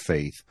for their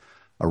faith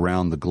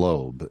around the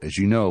globe. As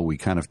you know, we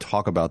kind of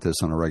talk about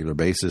this on a regular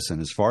basis, and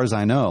as far as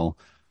I know,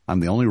 I'm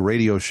the only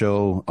radio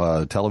show,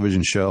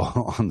 television show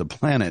on the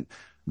planet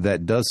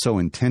that does so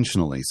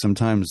intentionally.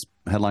 Sometimes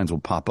headlines will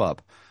pop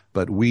up,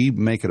 but we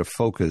make it a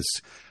focus.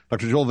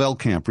 Dr. Joel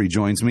Veldkamp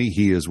rejoins me.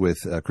 He is with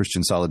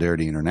Christian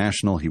Solidarity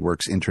International. He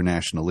works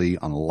internationally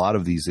on a lot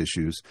of these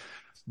issues.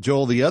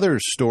 Joel, the other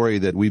story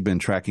that we've been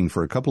tracking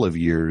for a couple of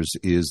years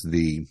is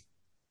the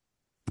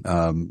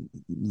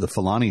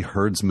Fulani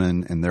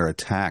herdsmen and their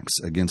attacks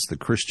against the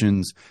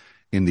Christians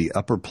in the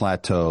upper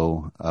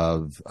plateau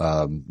of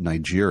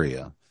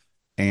Nigeria.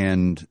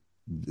 And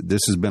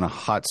this has been a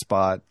hot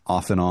spot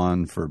off and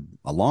on for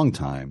a long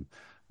time.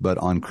 But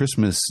on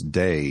Christmas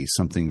Day,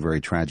 something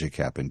very tragic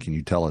happened. Can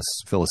you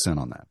fill us in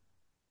on that?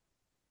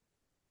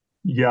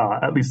 Yeah,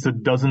 at least a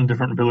dozen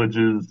different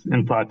villages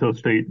in Plateau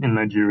State in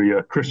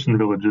Nigeria, Christian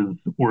villages,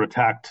 were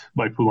attacked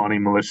by Fulani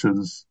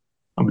militias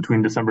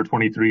between December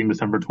 23 and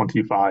December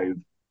 25.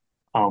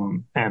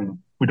 And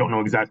we don't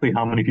know exactly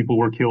how many people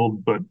were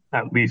killed, but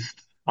at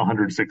least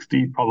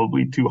 160,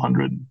 probably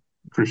 200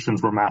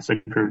 Christians were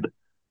massacred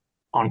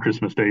on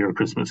Christmas Day or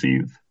Christmas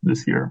Eve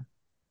this year.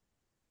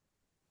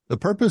 The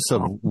purpose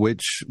of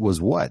which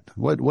was what?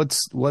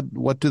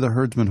 What do the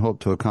herdsmen hope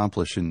to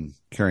accomplish in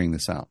carrying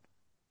this out?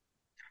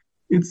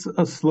 It's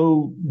a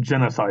slow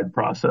genocide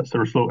process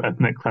or a slow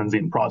ethnic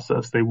cleansing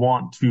process. They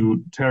want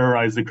to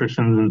terrorize the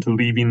Christians into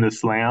leaving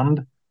this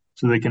land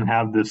so they can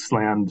have this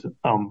land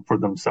for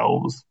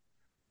themselves.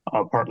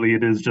 Partly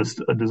it is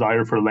just a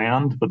desire for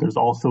land, but there's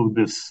also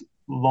this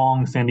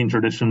long-standing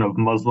tradition of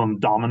Muslim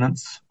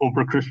dominance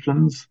over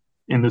Christians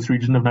in this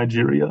region of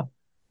Nigeria.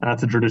 And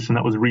that's a tradition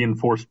that was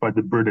reinforced by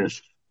the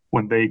British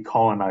when they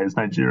colonized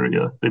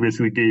Nigeria. They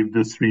basically gave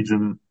this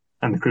region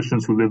and the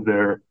Christians who live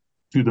there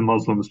to the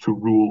Muslims to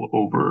rule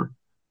over.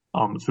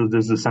 So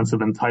there's a sense of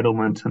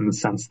entitlement in the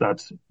sense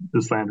that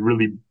this land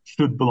really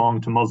should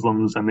belong to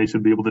Muslims and they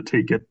should be able to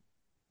take it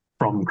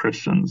from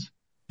Christians.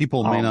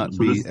 People may not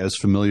be as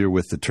familiar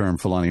with the term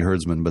Fulani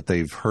herdsman, but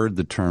they've heard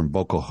the term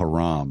Boko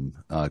Haram.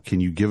 Can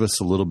you give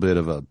us a little bit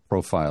of a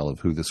profile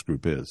of who this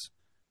group is?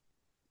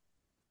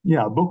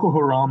 Yeah, Boko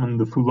Haram and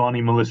the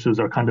Fulani militias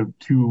are kind of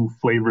two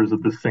flavors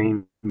of the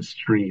same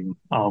stream,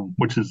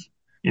 which is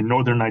in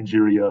northern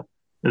Nigeria.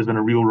 there's been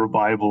a real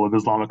revival of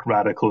Islamic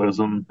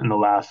radicalism in the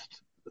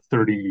last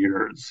 30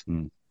 years.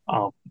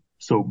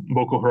 So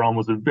Boko Haram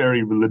was a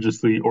very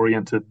religiously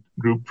oriented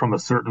group from a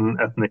certain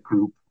ethnic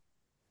group.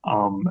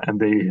 And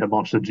they had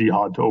launched a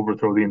jihad to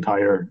overthrow the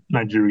entire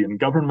Nigerian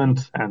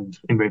government and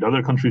invade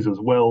other countries as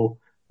well.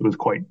 It was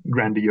quite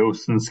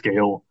grandiose in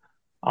scale.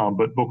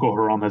 But Boko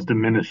Haram has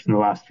diminished in the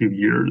last few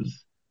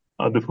years.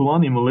 The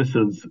Fulani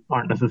militias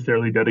aren't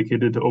necessarily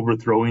dedicated to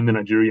overthrowing the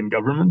Nigerian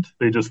government.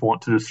 They just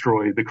want to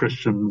destroy the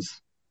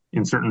Christians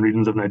in certain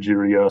regions of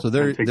Nigeria. So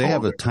they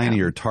have a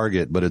tinier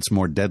target, but it's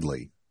more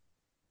deadly.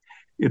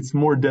 It's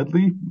more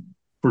deadly,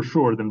 for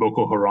sure, than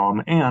Boko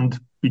Haram. And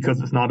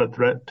because it's not a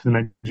threat to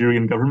the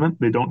Nigerian government,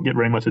 they don't get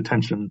very much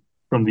attention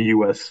from the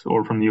U.S.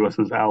 or from the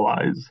U.S.'s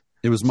allies.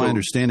 It was my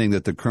understanding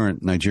that the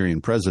current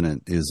Nigerian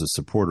president is a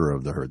supporter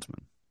of the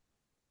herdsmen.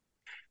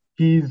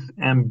 He's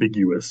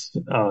ambiguous.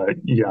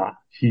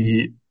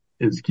 He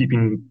is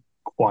keeping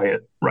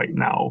quiet right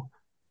now.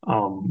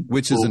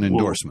 Which is an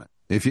endorsement.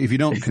 If you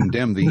don't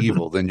condemn the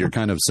evil, then you're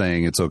kind of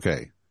saying it's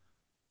okay.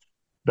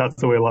 That's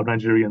the way a lot of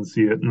Nigerians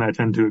see it, and I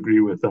tend to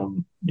agree with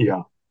them.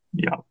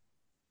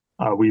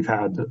 We've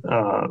had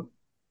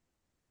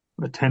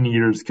 10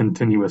 years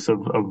continuous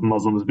of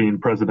Muslims being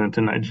president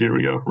in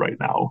Nigeria right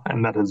now,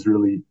 and that has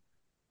really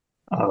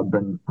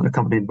been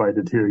accompanied by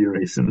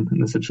deterioration in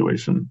the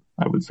situation,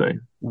 I would say.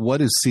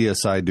 What is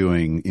CSI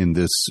doing in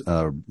this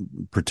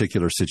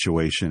particular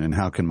situation, and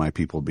how can my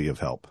people be of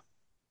help?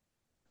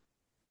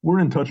 We're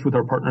in touch with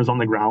our partners on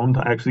the ground.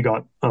 I actually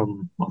got a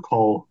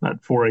call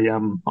at 4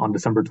 a.m. on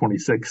December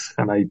 26th,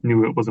 and I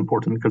knew it was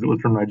important because it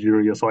was from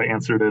Nigeria, so I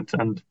answered it,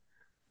 and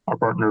our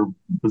partner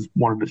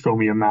wanted to show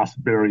me a mass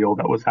burial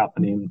that was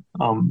happening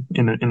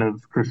in a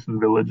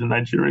Christian village in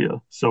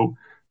Nigeria. So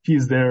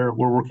he's there.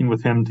 We're working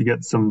with him to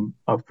get some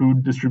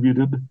food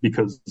distributed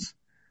because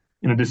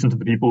in addition to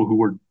the people who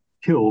were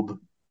killed,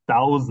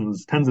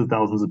 tens of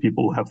thousands of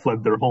people have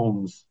fled their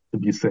homes to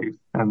be safe.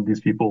 And these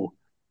people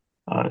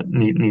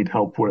need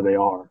help where they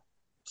are.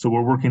 So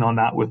we're working on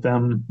that with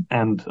them.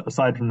 And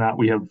aside from that,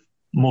 we have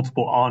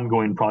multiple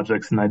ongoing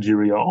projects in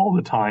Nigeria all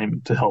the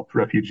time to help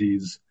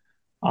refugees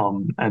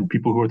and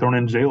people who are thrown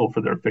in jail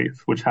for their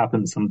faith, which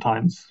happens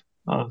sometimes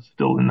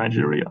still in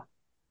Nigeria.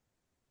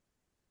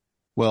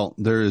 Well,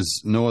 there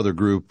is no other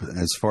group,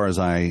 as far as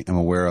I am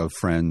aware of,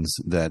 friends,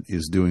 that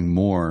is doing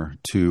more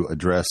to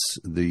address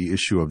the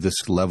issue of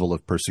this level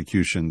of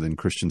persecution than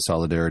Christian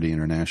Solidarity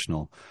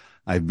International.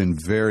 I've been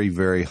very,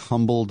 very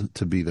humbled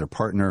to be their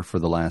partner for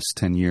the last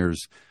 10 years.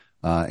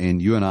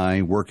 And you and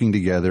I, working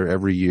together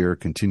every year,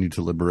 continue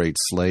to liberate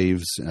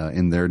slaves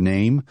in their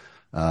name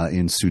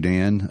in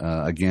Sudan.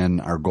 Again,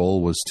 our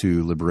goal was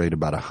to liberate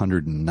about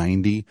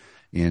 190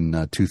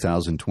 in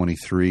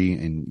 2023,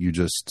 and you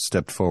just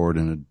stepped forward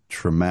in a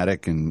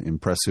dramatic and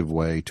impressive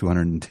way.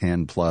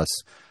 210 plus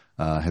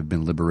have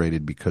been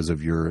liberated because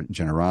of your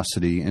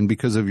generosity and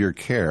because of your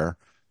care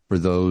for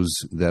those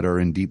that are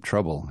in deep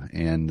trouble.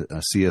 And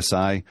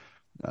CSI,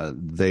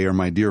 they are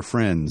my dear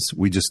friends.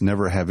 We just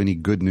never have any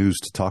good news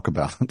to talk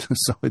about.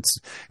 So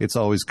it's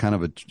always kind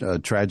of a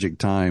tragic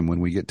time when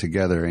we get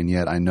together, and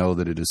yet I know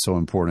that it is so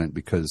important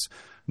because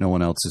no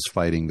one else is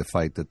fighting the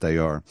fight that they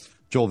are.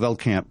 Joel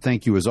Veldkamp,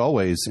 thank you as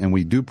always, and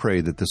we do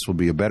pray that this will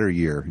be a better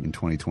year in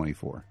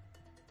 2024.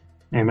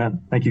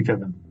 Amen. Thank you,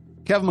 Kevin.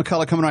 Kevin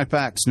McCullough coming right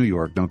back. It's New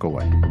York. Don't go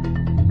away.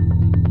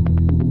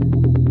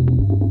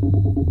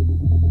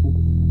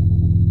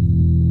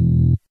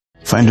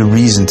 Find a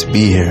reason to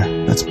be here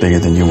that's bigger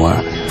than you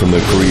are. From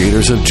the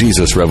creators of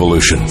Jesus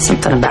Revolution.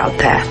 Something about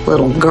that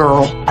little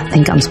girl. I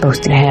think I'm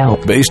supposed to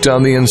help. Based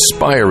on the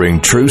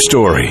inspiring true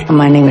story.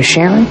 My name is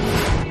Sharon.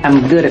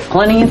 I'm good at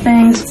plenty of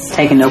things.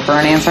 Taking no for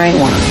an answer ain't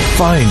one.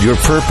 Find your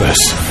purpose.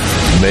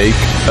 Make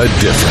a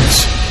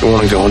difference. You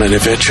want to go on an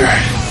adventure?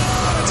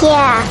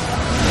 Yeah.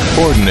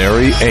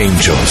 Ordinary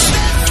Angels.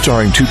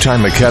 Starring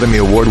two-time Academy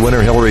Award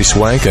winner Hilary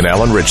Swank and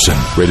Alan Richson.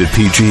 Rated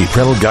PG.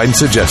 Parental guidance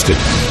suggested.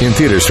 In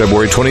theaters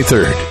February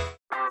 23rd.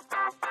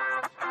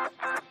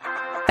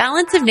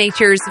 Balance of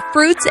Nature's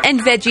fruits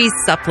and veggies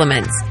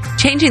supplements.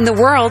 Changing the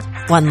world,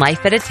 one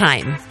life at a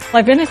time.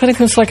 I've been a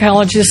clinical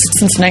psychologist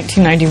since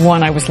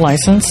 1991. I was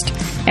licensed.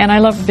 And I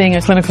love being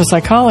a clinical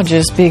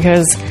psychologist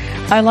because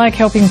I like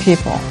helping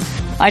people.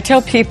 I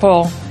tell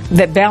people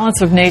that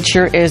Balance of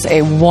Nature is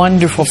a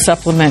wonderful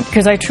supplement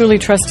because I truly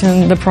trust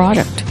in the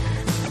product.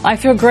 I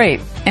feel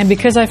great, and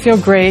because I feel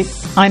great,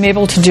 I'm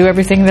able to do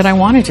everything that I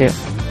want to do.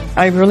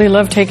 I really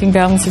love taking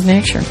Balance of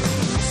Nature.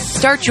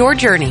 Start your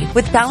journey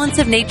with Balance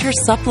of Nature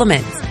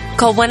supplements.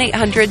 Call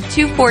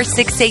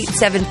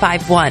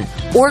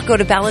 1-800-246-8751 or go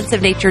to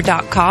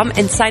balanceofnature.com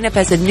and sign up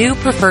as a new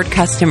preferred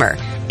customer.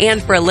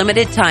 And for a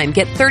limited time,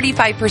 get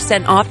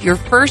 35% off your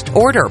first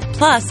order,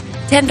 plus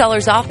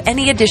 $10 off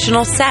any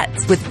additional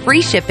sets with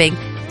free shipping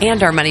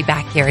and our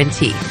money-back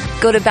guarantee.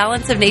 Go to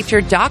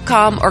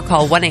balanceofnature.com or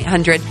call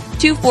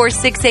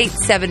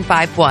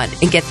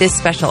 1-800-246-8751 and get this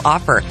special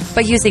offer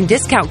by using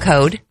discount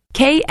code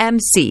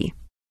KMC.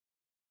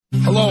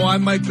 Hello,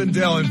 I'm Mike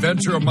Lindell,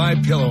 inventor of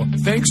MyPillow.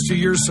 Thanks to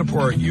your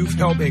support, you've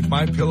helped make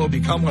MyPillow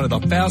become one of the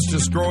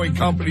fastest growing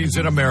companies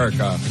in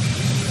America.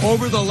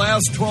 Over the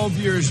last 12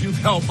 years, you've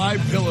helped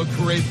MyPillow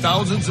create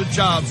thousands of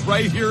jobs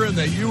right here in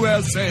the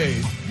USA.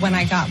 When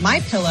I got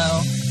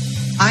MyPillow,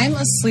 I'm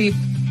asleep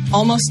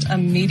almost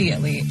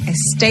immediately. I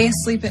stay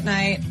asleep at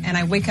night, and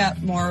I wake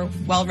up more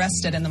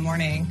well-rested in the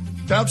morning.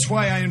 That's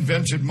why I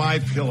invented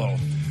MyPillow.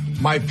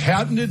 My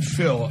patented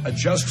fill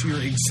adjusts to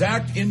your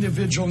exact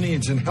individual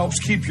needs and helps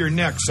keep your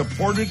neck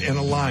supported and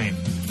aligned.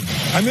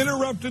 I'm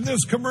interrupting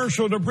this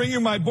commercial to bring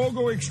you my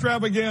BOGO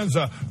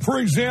extravaganza. For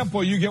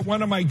example, you get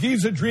one of my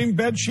Giza Dream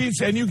bed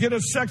sheets and you get a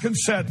second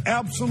set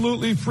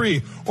absolutely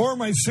free. Or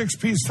my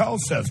 6-piece towel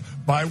sets.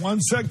 Buy one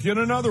set, get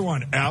another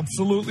one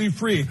absolutely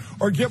free.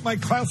 Or get my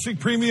classic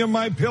premium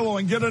MyPillow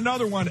and get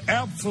another one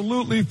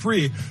absolutely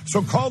free.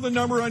 So call the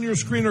number on your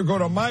screen or go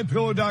to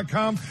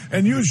MyPillow.com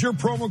and use your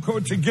promo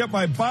code to get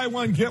my buy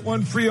one, get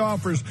one free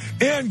offers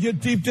and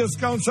get deep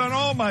discounts on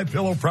all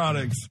MyPillow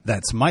products.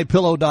 That's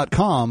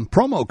MyPillow.com,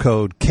 promo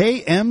code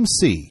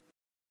KMC.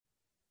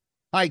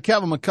 Hi,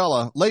 Kevin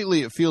McCullough.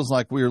 Lately, it feels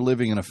like we are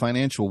living in a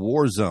financial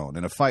war zone,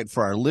 in a fight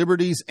for our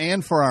liberties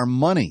and for our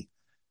money.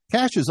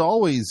 Cash has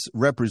always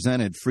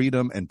represented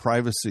freedom and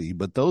privacy,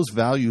 but those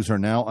values are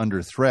now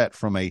under threat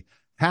from a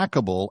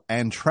hackable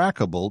and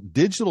trackable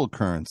digital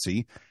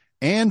currency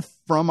and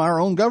from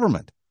our own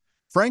government.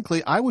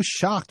 Frankly, I was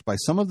shocked by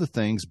some of the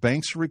things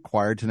banks are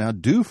required to now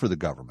do for the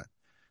government.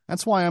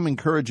 That's why I'm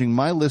encouraging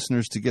my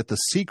listeners to get The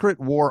Secret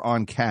War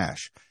on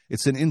Cash.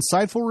 It's an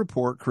insightful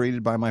report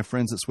created by my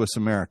friends at Swiss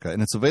America,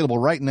 and it's available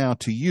right now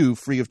to you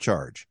free of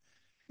charge.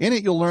 In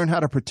it, you'll learn how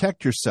to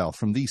protect yourself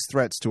from these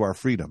threats to our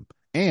freedom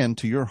and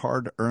to your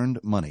hard-earned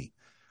money.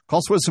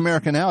 Call Swiss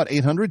America now at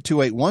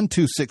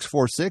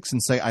 800-281-2646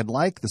 and say, I'd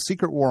like The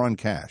Secret War on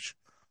Cash.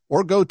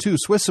 Or go to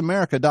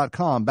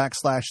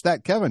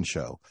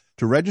SwissAmerica.com/ThatKevinShow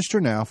to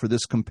register now for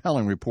this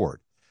compelling report.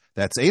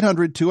 That's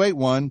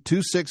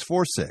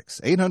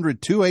 800-281-2646,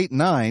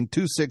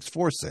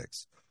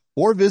 800-289-2646.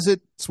 Or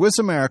visit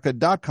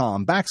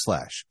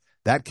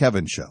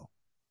SwissAmerica.com/ThatKevinShow.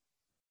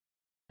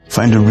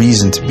 Find a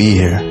reason to be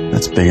here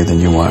that's bigger than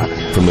you are.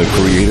 From the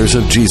creators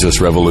of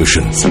Jesus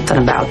Revolution. Something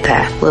about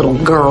that little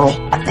girl.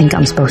 I think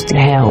I'm supposed to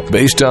help.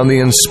 Based on the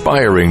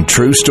inspiring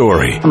true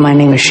story. My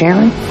name is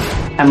Sharon.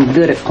 I'm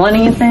good at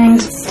plenty of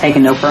things.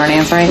 Taking no for an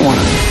answer ain't one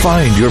of them.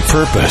 Find your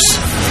purpose.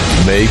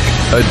 Make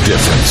a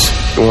difference.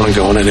 You want to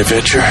go on an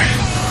adventure?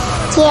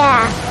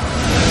 Yeah.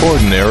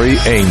 Ordinary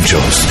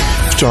Angels.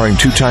 Starring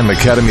two-time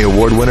Academy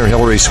Award winner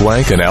Hilary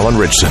Swank and Alan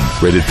Richson.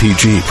 Rated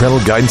PG.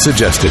 Parental guidance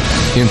suggested.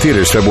 In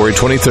theaters February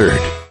 23rd.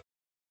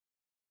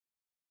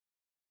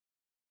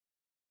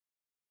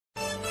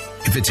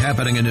 If it's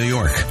happening in New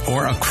York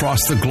or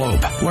across the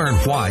globe, learn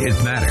why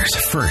it matters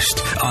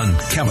first on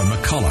Kevin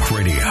McCullough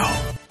Radio.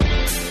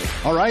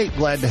 All right,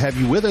 glad to have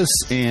you with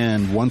us.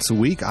 And once a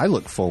week, I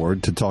look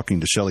forward to talking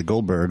to Shelley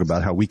Goldberg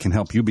about how we can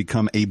help you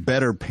become a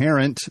better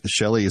parent.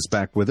 Shelley is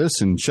back with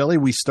us. And Shelley,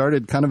 we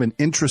started kind of an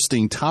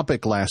interesting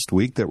topic last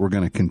week that we're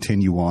going to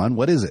continue on.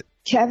 What is it?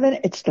 Kevin,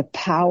 it's the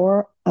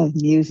power of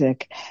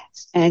music.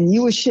 And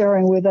you were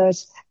sharing with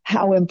us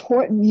how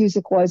important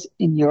music was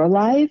in your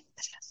life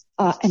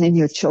and in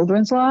your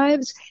children's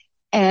lives.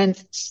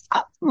 And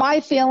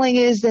my feeling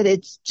is that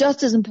it's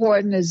just as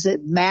important as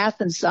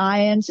math and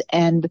science,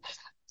 and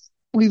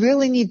we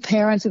really need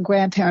parents and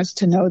grandparents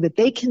to know that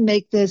they can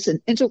make this an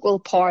integral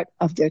part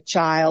of their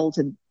child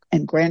and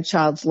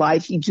grandchild's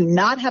life. You do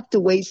not have to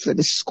wait for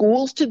the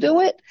schools to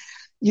do it.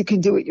 You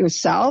can do it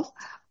yourself.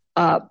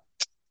 And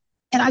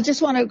I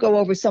just want to go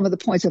over some of the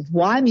points of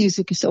why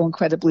music is so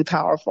incredibly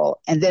powerful,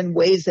 and then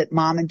ways that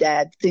mom and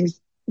dad,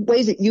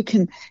 ways that you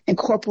can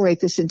incorporate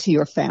this into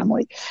your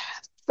family.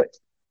 But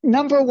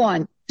number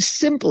one,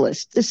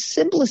 the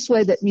simplest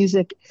way that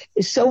music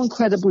is so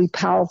incredibly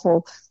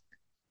powerful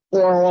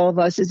for all of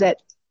us is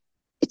that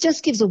it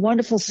just gives a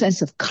wonderful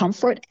sense of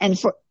comfort.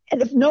 And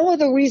if no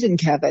other reason,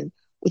 Kevin,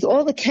 with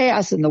all the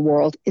chaos in the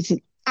world, it's an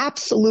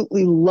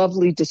absolutely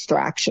lovely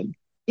distraction.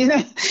 You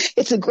know,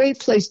 it's a great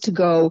place to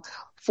go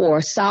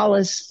for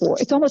solace.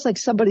 It's almost like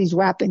somebody's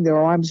wrapping their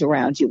arms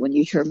around you when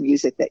you hear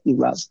music that you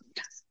love.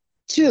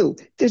 Two,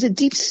 there's a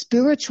deep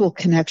spiritual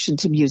connection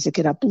to music.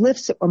 It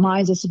uplifts. It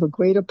reminds us of a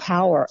greater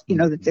power. You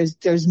know, that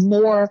there's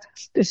more.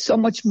 There's so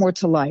much more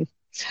to life.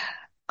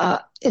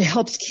 It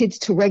helps kids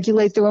to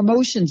regulate their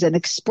emotions and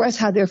express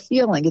how they're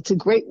feeling. It's a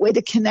great way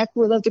to connect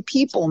with other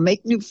people,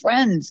 make new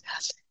friends.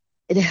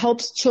 It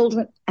helps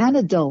children and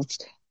adults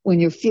when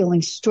you're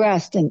feeling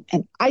stressed and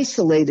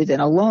isolated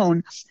and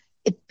alone.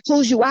 It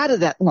pulls you out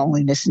of that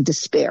loneliness and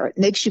despair. It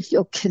makes you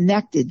feel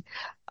connected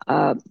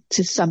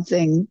to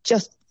something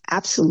just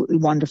absolutely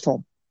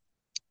wonderful.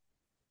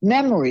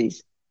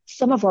 Memories.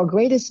 Some of our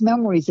greatest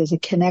memories is a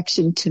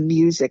connection to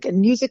music,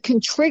 and music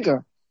can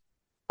trigger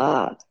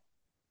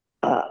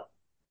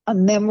a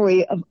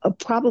memory of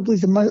probably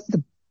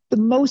the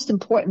most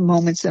important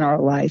moments in our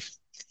life.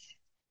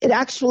 It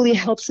actually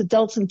helps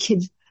adults and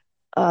kids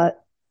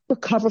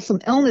recover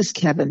from illness,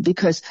 Kevin,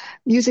 because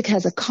music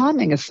has a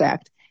calming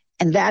effect,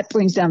 And that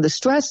brings down the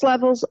stress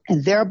levels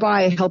and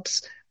thereby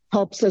helps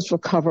us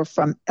recover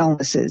from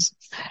illnesses.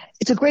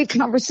 It's a great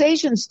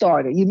conversation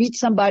starter. You meet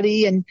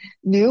somebody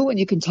new and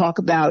you can talk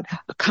about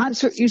a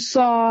concert you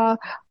saw,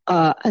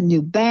 a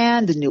new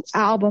band, a new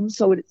album.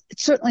 So it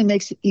certainly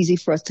makes it easy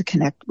for us to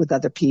connect with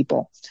other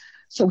people.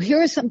 So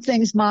here are some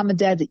things, Mom and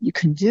Dad, that you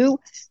can do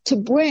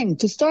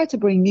to start to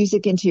bring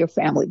music into your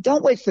family.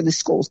 Don't wait for the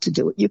schools to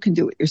do it. You can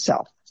do it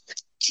yourself.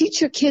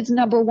 Teach your kids,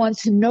 number one,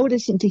 to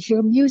notice and to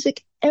hear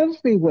music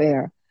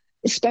everywhere,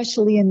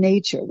 especially in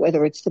nature,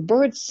 whether it's the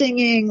birds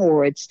singing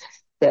or it's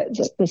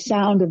the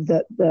sound of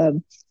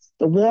the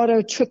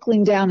water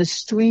trickling down a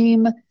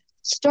stream.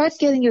 Start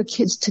getting your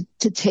kids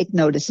to take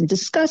notice and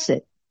discuss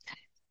it.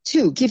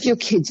 2, give your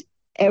kids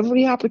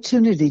every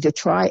opportunity to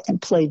try and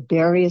play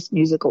various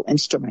musical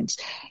instruments,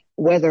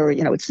 whether,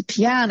 it's the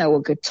piano,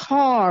 a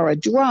guitar, a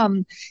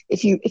drum.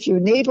 If your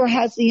neighbor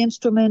has the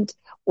instrument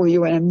or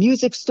you're in a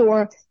music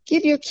store,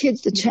 give your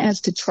kids the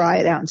chance to try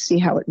it out and see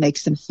how it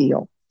makes them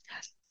feel.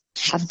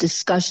 Have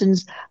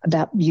discussions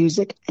about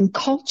music and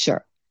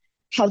culture,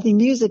 how the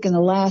music in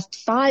the last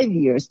 5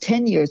 years,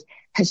 10 years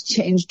has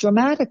changed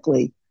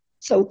dramatically.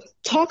 So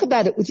talk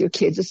about it with your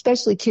kids,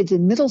 especially kids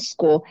in middle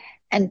school,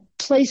 and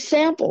play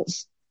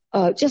samples,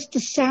 just the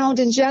sound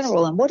in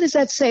general. And what does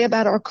that say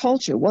about our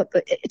culture?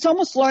 It's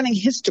almost learning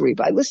history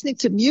by listening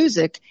to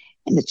music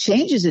and the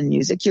changes in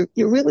music. You're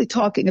really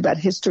talking about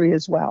history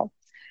as well.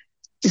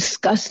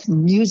 Discuss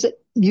music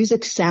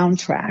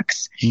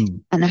soundtracks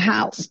and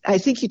how, I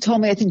think you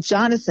told me,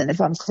 Jonathan, if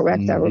I'm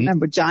correct, I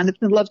remember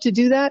Jonathan loved to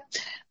do that,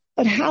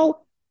 but how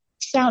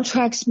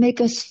soundtracks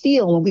make us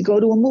feel when we go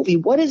to a movie.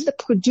 What is the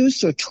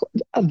producer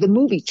of the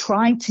movie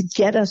trying to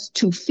get us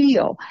to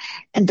feel?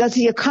 And does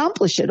he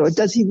accomplish it, or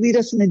does he lead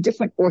us in a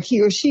different, or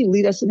he or she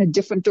lead us in a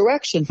different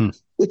direction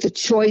with the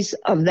choice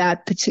of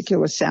that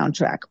particular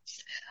soundtrack?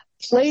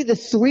 Play the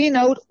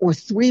 3-note or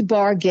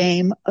 3-bar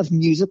game of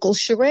musical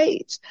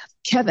charades.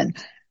 Kevin,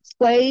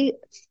 play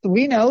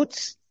 3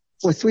 notes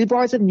or 3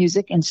 bars of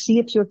music and see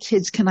if your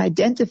kids can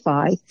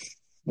identify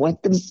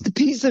what the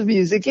piece of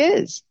music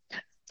is.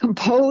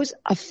 Compose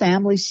a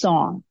family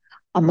song,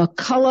 a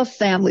McCullough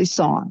family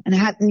song.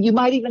 And you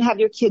might even have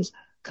your kids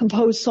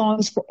compose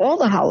songs for all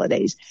the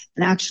holidays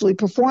and actually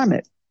perform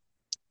it.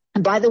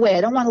 And by the way,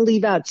 I don't want to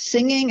leave out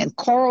singing and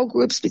choral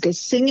groups, because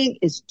singing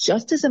is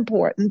just as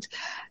important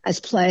as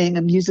playing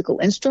a musical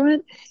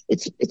instrument.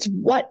 It's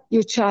what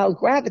your child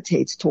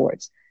gravitates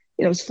towards.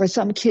 For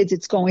some kids,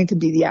 it's going to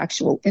be the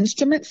actual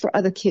instrument. For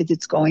other kids,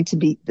 it's going to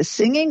be the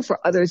singing. For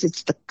others,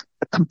 it's the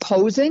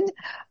composing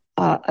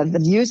of the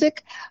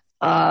music.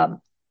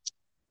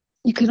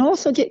 You can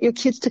also get your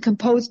kids to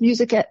compose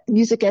music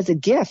as a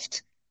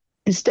gift.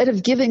 Instead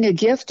of giving a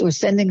gift or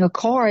sending a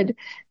card,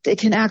 they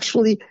can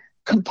actually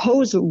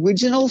compose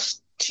original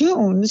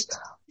tunes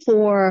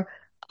for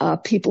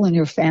people in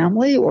your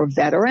family or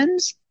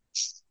veterans.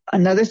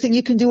 Another thing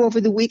you can do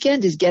over the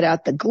weekend is get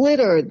out the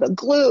glitter, the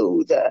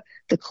glue,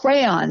 the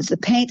crayons, the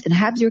paint, and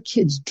have your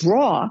kids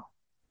draw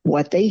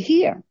what they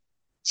hear.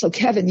 So,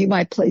 Kevin, you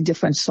might play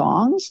different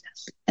songs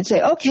and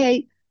say,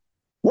 okay,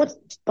 when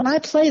I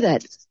play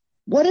that,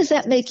 what does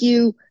that make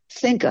you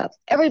think of?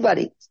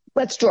 Everybody,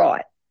 let's draw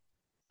it.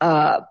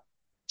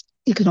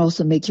 You can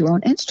also make your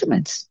own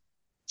instruments.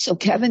 So,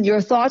 Kevin,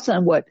 your thoughts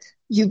on what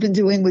you've been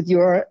doing with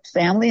your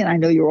family, and I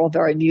know you're all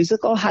very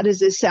musical. How does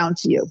this sound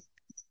to you?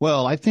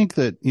 Well, I think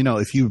that,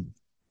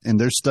 and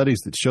there's studies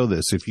that show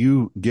this, if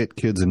you get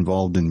kids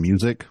involved in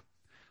music,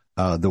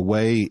 the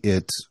way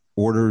it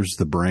orders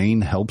the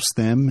brain helps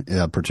them,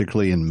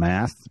 particularly in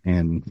math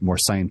and more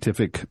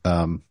scientific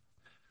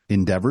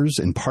endeavors.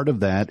 And part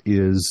of that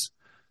is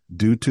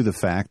due to the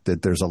fact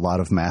that there's a lot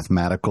of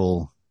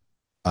mathematical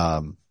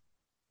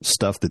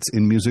stuff that's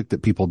in music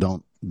that people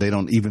don't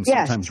even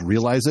sometimes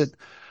realize it.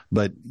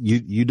 But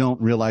you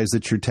don't realize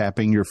that you're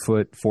tapping your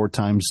foot 4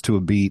 times to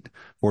a beat,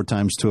 4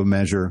 times to a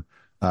measure,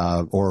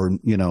 or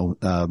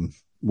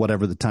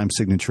whatever the time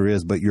signature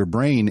is. But your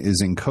brain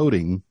is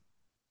encoding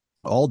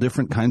all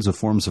different kinds of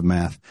forms of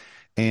math,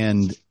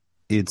 and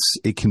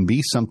it can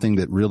be something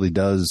that really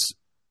does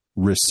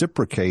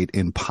reciprocate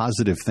in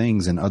positive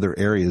things in other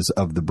areas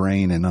of the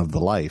brain and of the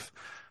life.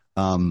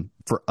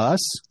 For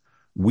us,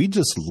 we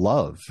just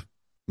love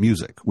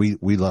music. We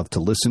love to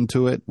listen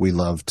to it. We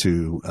love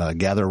to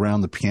gather around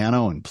the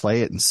piano and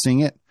play it and sing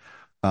it.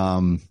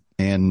 And,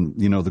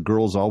 the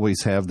girls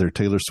always have their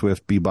Taylor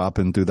Swift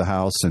bebopping through the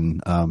house,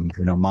 and,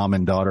 mom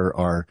and daughter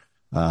are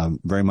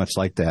very much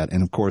like that.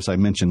 And of course, I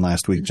mentioned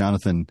last week,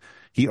 Jonathan,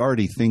 he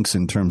already thinks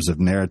in terms of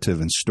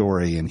narrative and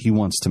story, and he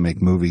wants to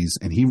make movies,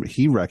 and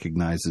he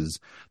recognizes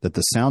that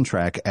the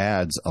soundtrack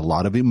adds a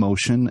lot of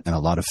emotion and a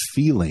lot of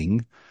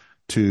feeling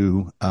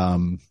to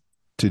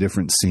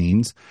different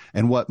scenes.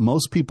 And what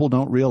most people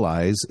don't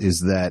realize is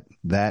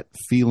that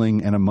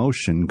feeling and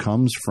emotion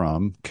comes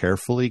from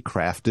carefully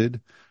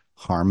crafted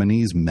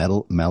harmonies,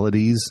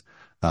 melodies,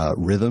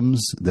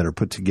 rhythms that are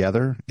put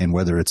together, and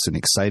whether it's an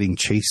exciting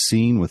chase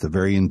scene with a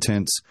very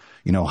intense,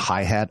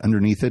 hi-hat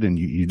underneath it, and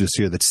you just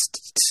hear the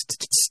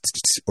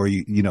or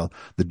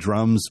the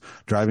drums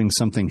driving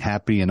something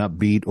happy and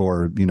upbeat,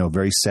 or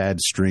very sad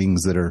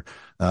strings that are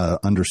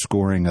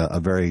underscoring a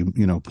very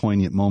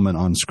poignant moment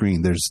on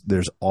screen.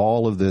 There's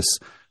all of this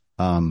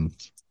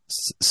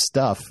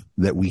stuff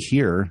that we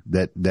hear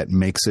that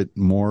makes it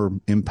more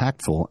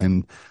impactful,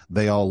 and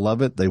they all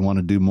love it. They want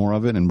to do more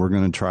of it, and we're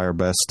going to try our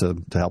best to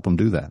help them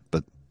do that.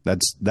 But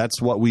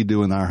that's what we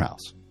do in our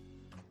house.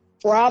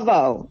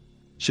 Bravo.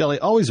 Shelley,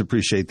 always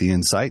appreciate the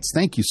insights.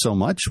 Thank you so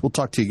much. We'll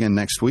talk to you again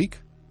next week.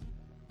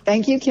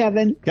 Thank you,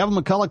 Kevin. Kevin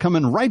McCullough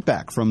coming right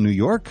back from New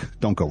York.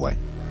 Don't go away.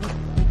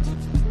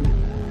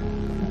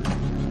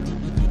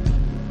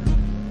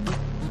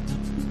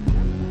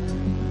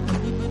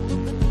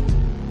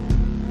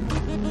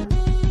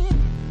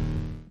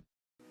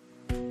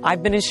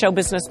 I've been in show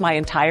business my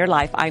entire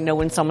life. I know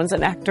when someone's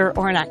an actor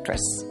or an actress.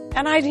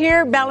 And I'd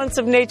hear Balance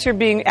of Nature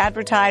being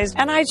advertised,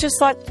 and I just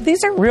thought,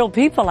 these are real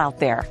people out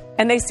there.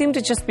 And they seem to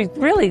just be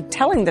really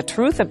telling the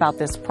truth about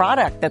this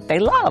product that they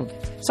love.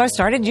 So I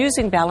started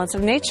using Balance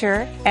of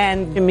Nature,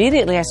 and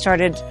immediately I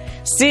started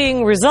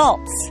seeing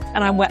results.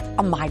 And I went,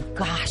 oh my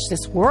gosh,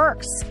 this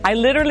works. I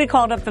literally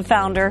called up the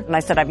founder, and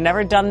I said, I've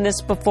never done this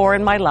before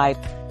in my life.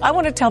 I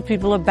want to tell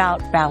people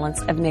about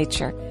Balance of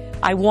Nature.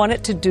 I want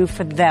it to do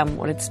for them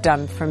what it's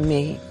done for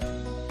me.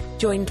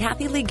 Join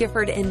Kathy Lee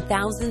Gifford and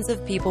thousands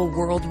of people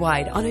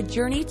worldwide on a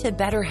journey to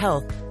better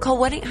health. Call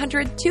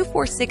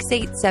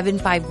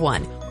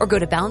 1-800-246-8751 or go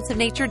to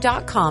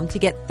balanceofnature.com to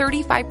get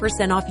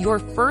 35% off your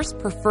first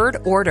preferred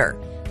order.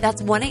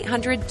 That's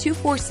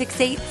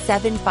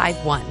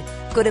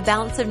 1-800-246-8751. Go to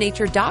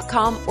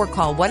balanceofnature.com or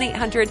call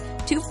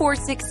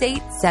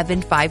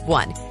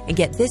 1-800-246-8751 and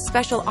get this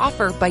special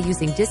offer by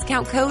using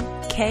discount code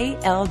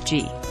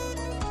KLG.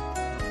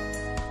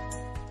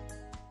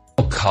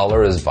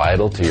 Color is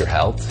vital to your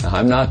health.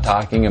 I'm not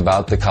talking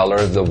about the color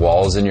of the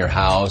walls in your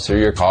house or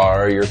your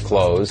car or your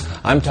clothes.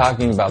 I'm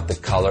talking about the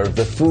color of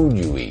the food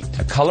you eat.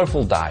 A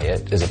colorful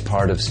diet is a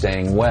part of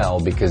staying well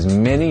because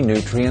many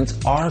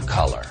nutrients are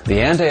color. The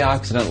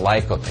antioxidant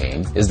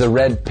lycopene is the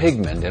red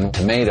pigment in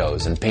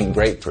tomatoes and pink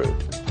grapefruit.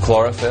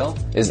 Chlorophyll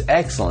is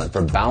excellent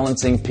for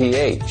balancing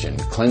pH and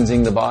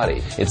cleansing the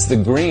body. It's the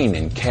green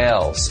in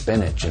kale,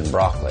 spinach, and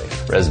broccoli.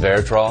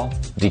 Resveratrol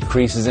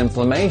decreases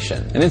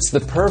inflammation, and it's the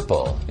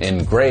purple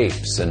in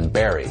grapes and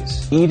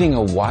berries. Eating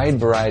a wide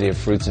variety of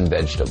fruits and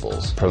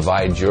vegetables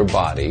provides your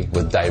body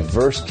with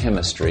diverse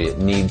chemistry it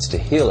needs to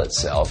heal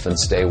itself and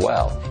stay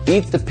well.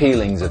 Eat the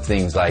peelings of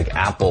things like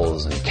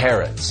apples and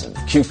carrots and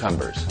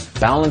cucumbers.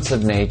 Balance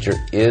of Nature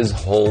is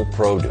whole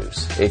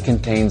produce. It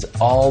contains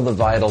all the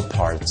vital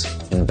parts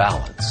in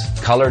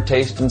balance. Color,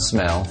 taste, and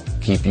smell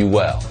keep you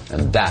well,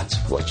 and that's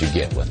what you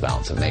get with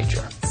Balance of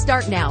Nature.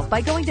 Start now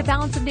by going to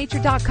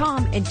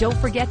balanceofnature.com and don't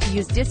forget to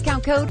use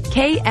discount code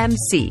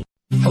KMC.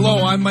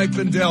 Hello, I'm Mike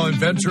Lindell,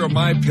 inventor of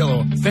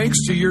MyPillow. Thanks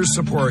to your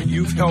support,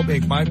 you've helped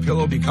make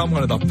MyPillow become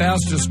one of the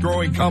fastest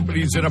growing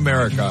companies in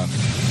America.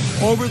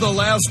 Over the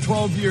last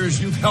 12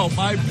 years, you've helped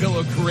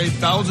MyPillow create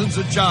thousands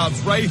of jobs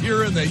right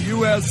here in the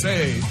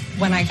USA.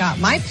 When I got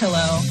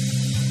MyPillow,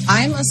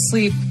 I'm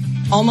asleep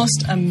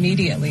almost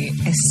immediately.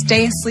 I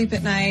stay asleep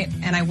at night,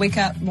 and I wake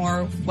up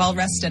more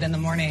well-rested in the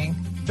morning.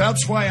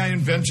 That's why I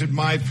invented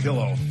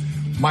MyPillow.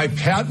 My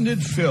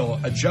patented fill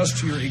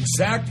adjusts to your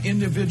exact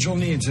individual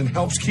needs and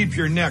helps keep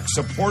your neck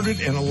supported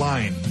and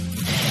aligned.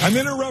 I'm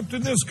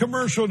interrupting this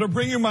commercial to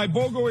bring you my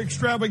BOGO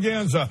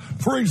extravaganza.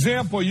 For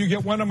example, you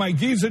get one of my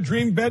Giza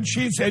Dream bed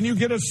sheets and you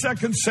get a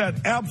second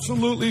set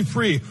absolutely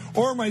free.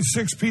 Or my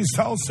 6-piece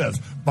towel sets.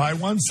 Buy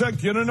one set,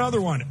 get another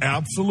one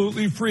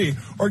absolutely free.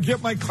 Or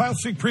get my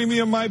classic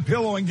premium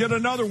MyPillow and get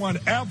another one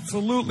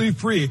absolutely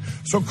free.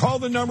 So call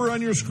the number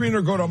on your screen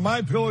or go to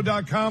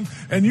MyPillow.com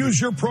and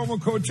use your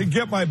promo code to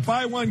get my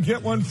buy one,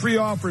 get one free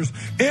offers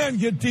and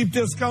get deep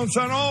discounts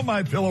on all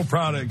MyPillow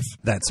products.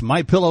 That's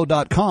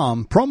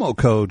MyPillow.com, promo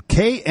code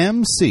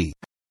KMC.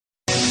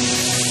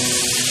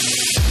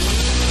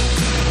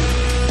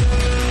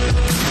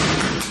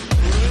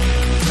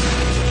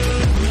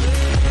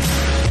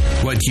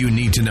 What you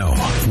need to know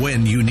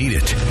when you need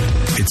it.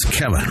 It's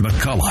Kevin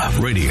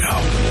McCullough Radio.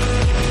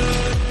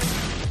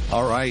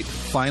 All right,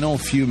 final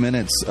few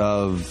minutes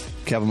of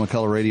Kevin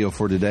McCullough Radio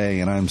for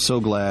today, and I'm so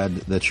glad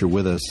that you're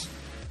with us.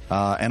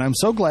 And I'm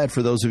so glad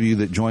for those of you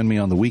that join me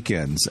on the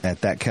weekends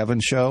at That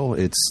Kevin Show.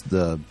 It's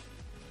the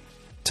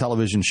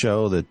television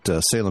show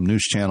that Salem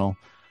News Channel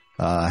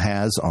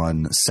has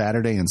on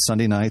Saturday and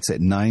Sunday nights at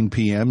 9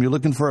 p.m. You're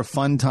looking for a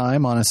fun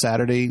time on a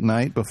Saturday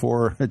night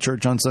before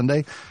church on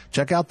Sunday?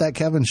 Check out That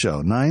Kevin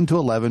Show, 9 to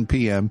 11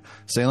 p.m.,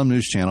 Salem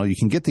News Channel. You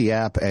can get the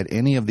app at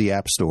any of the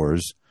app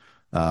stores,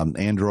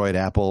 Android,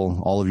 Apple,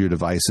 all of your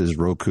devices,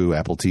 Roku,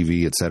 Apple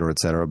TV, et cetera, et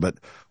cetera. But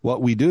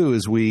what we do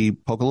is we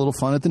poke a little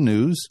fun at the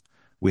news.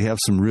 We have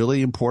some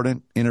really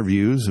important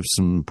interviews of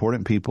some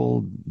important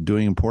people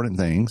doing important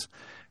things.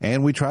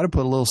 and we try to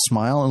put a little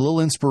smile and a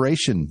little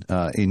inspiration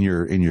in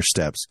your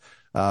steps.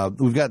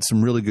 We've got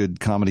some really good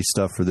comedy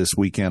stuff for this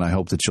weekend. I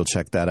hope that you'll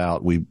check that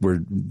out. We're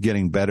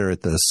getting better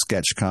at the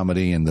sketch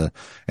comedy and the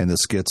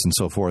skits and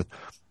so forth.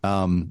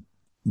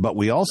 But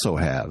we also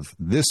have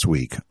this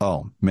week,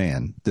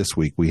 this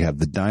week we have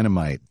the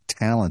dynamite,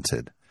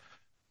 talented,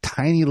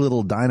 tiny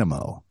little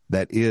dynamo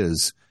that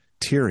is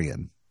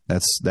Tyrion.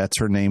 That's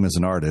her name as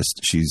an artist.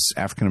 She's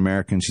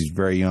African-American. She's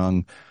very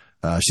young.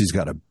 She's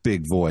got a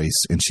big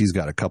voice, and she's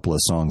got a couple of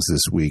songs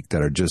this week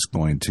that are just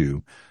going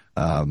to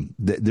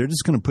they're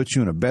just going to put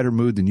you in a better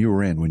mood than you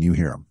were in when you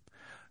hear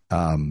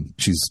them.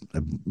 She's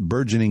a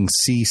burgeoning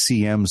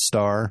CCM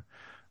star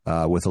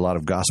with a lot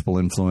of gospel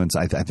influence.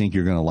 I think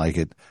you're going to like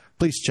it.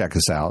 Please check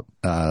us out.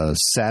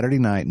 Saturday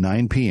night,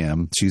 9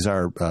 p.m. She's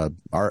our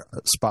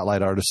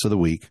Spotlight Artist of the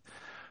Week.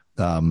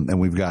 And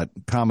we've got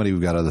comedy.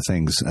 We've got other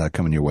things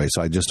coming your way.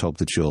 So I just hope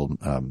that you'll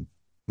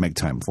make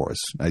time for us.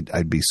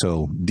 I'd be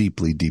so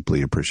deeply,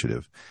 deeply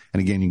appreciative.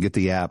 And again, you can get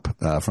the app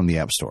from the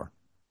App Store.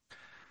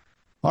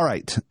 All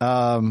right.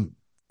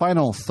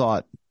 Final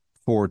thought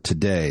for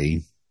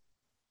today.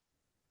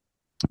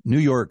 New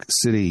York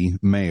City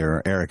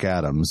Mayor Eric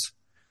Adams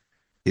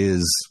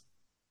is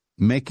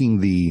making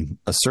the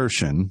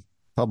assertion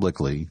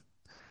publicly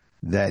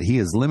that he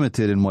is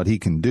limited in what he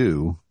can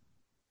do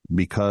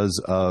because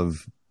of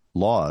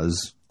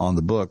laws on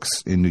the books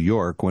in New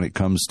York when it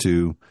comes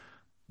to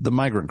the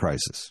migrant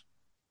crisis.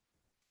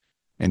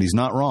 And he's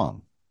not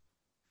wrong.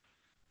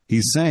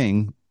 He's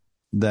saying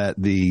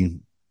that the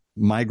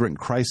migrant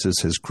crisis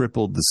has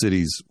crippled the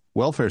city's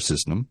welfare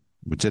system,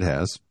 which it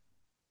has.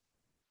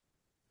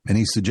 And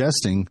he's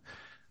suggesting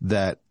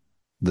that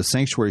the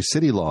sanctuary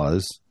city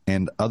laws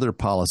and other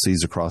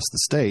policies across the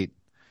state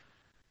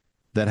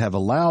that have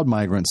allowed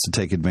migrants to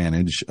take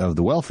advantage of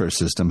the welfare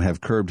system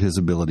have curbed his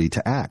ability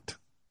to act.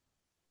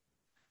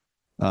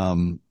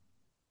 The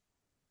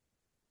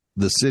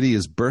city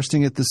is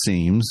bursting at the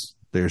seams.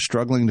 They're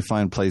struggling to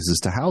find places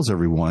to house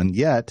everyone,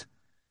 yet,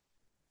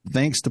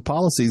 thanks to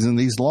policies in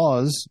these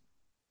laws,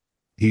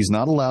 he's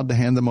not allowed to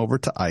hand them over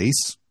to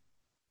ICE,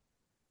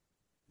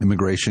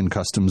 Immigration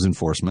Customs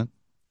Enforcement,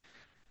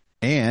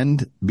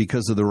 and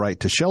because of the right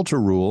to shelter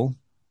rule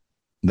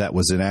that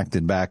was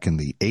enacted back in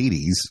the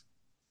 80s,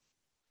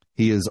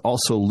 he is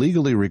also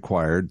legally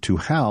required to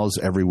house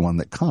everyone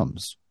that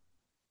comes.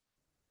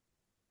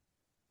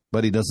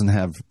 But he doesn't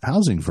have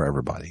housing for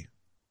everybody.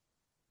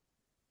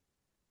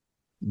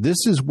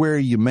 This is where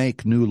you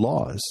make new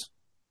laws.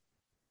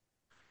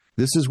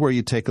 This is where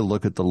you take a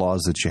look at the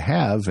laws that you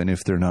have, and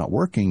if they're not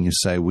working, you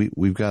say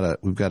we've got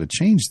to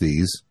change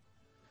these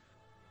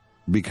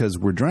because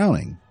we're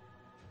drowning.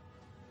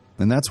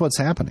 And that's what's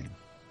happening.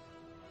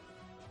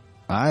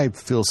 I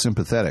feel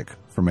sympathetic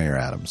for Mayor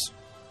Adams.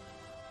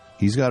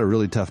 He's got a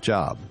really tough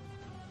job,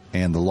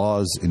 and the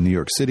laws in New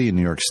York City and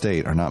New York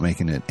State are not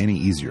making it any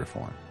easier for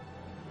him.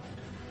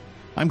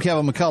 I'm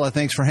Kevin McCullough.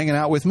 Thanks for hanging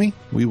out with me.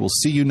 We will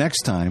see you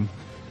next time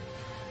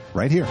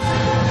right here.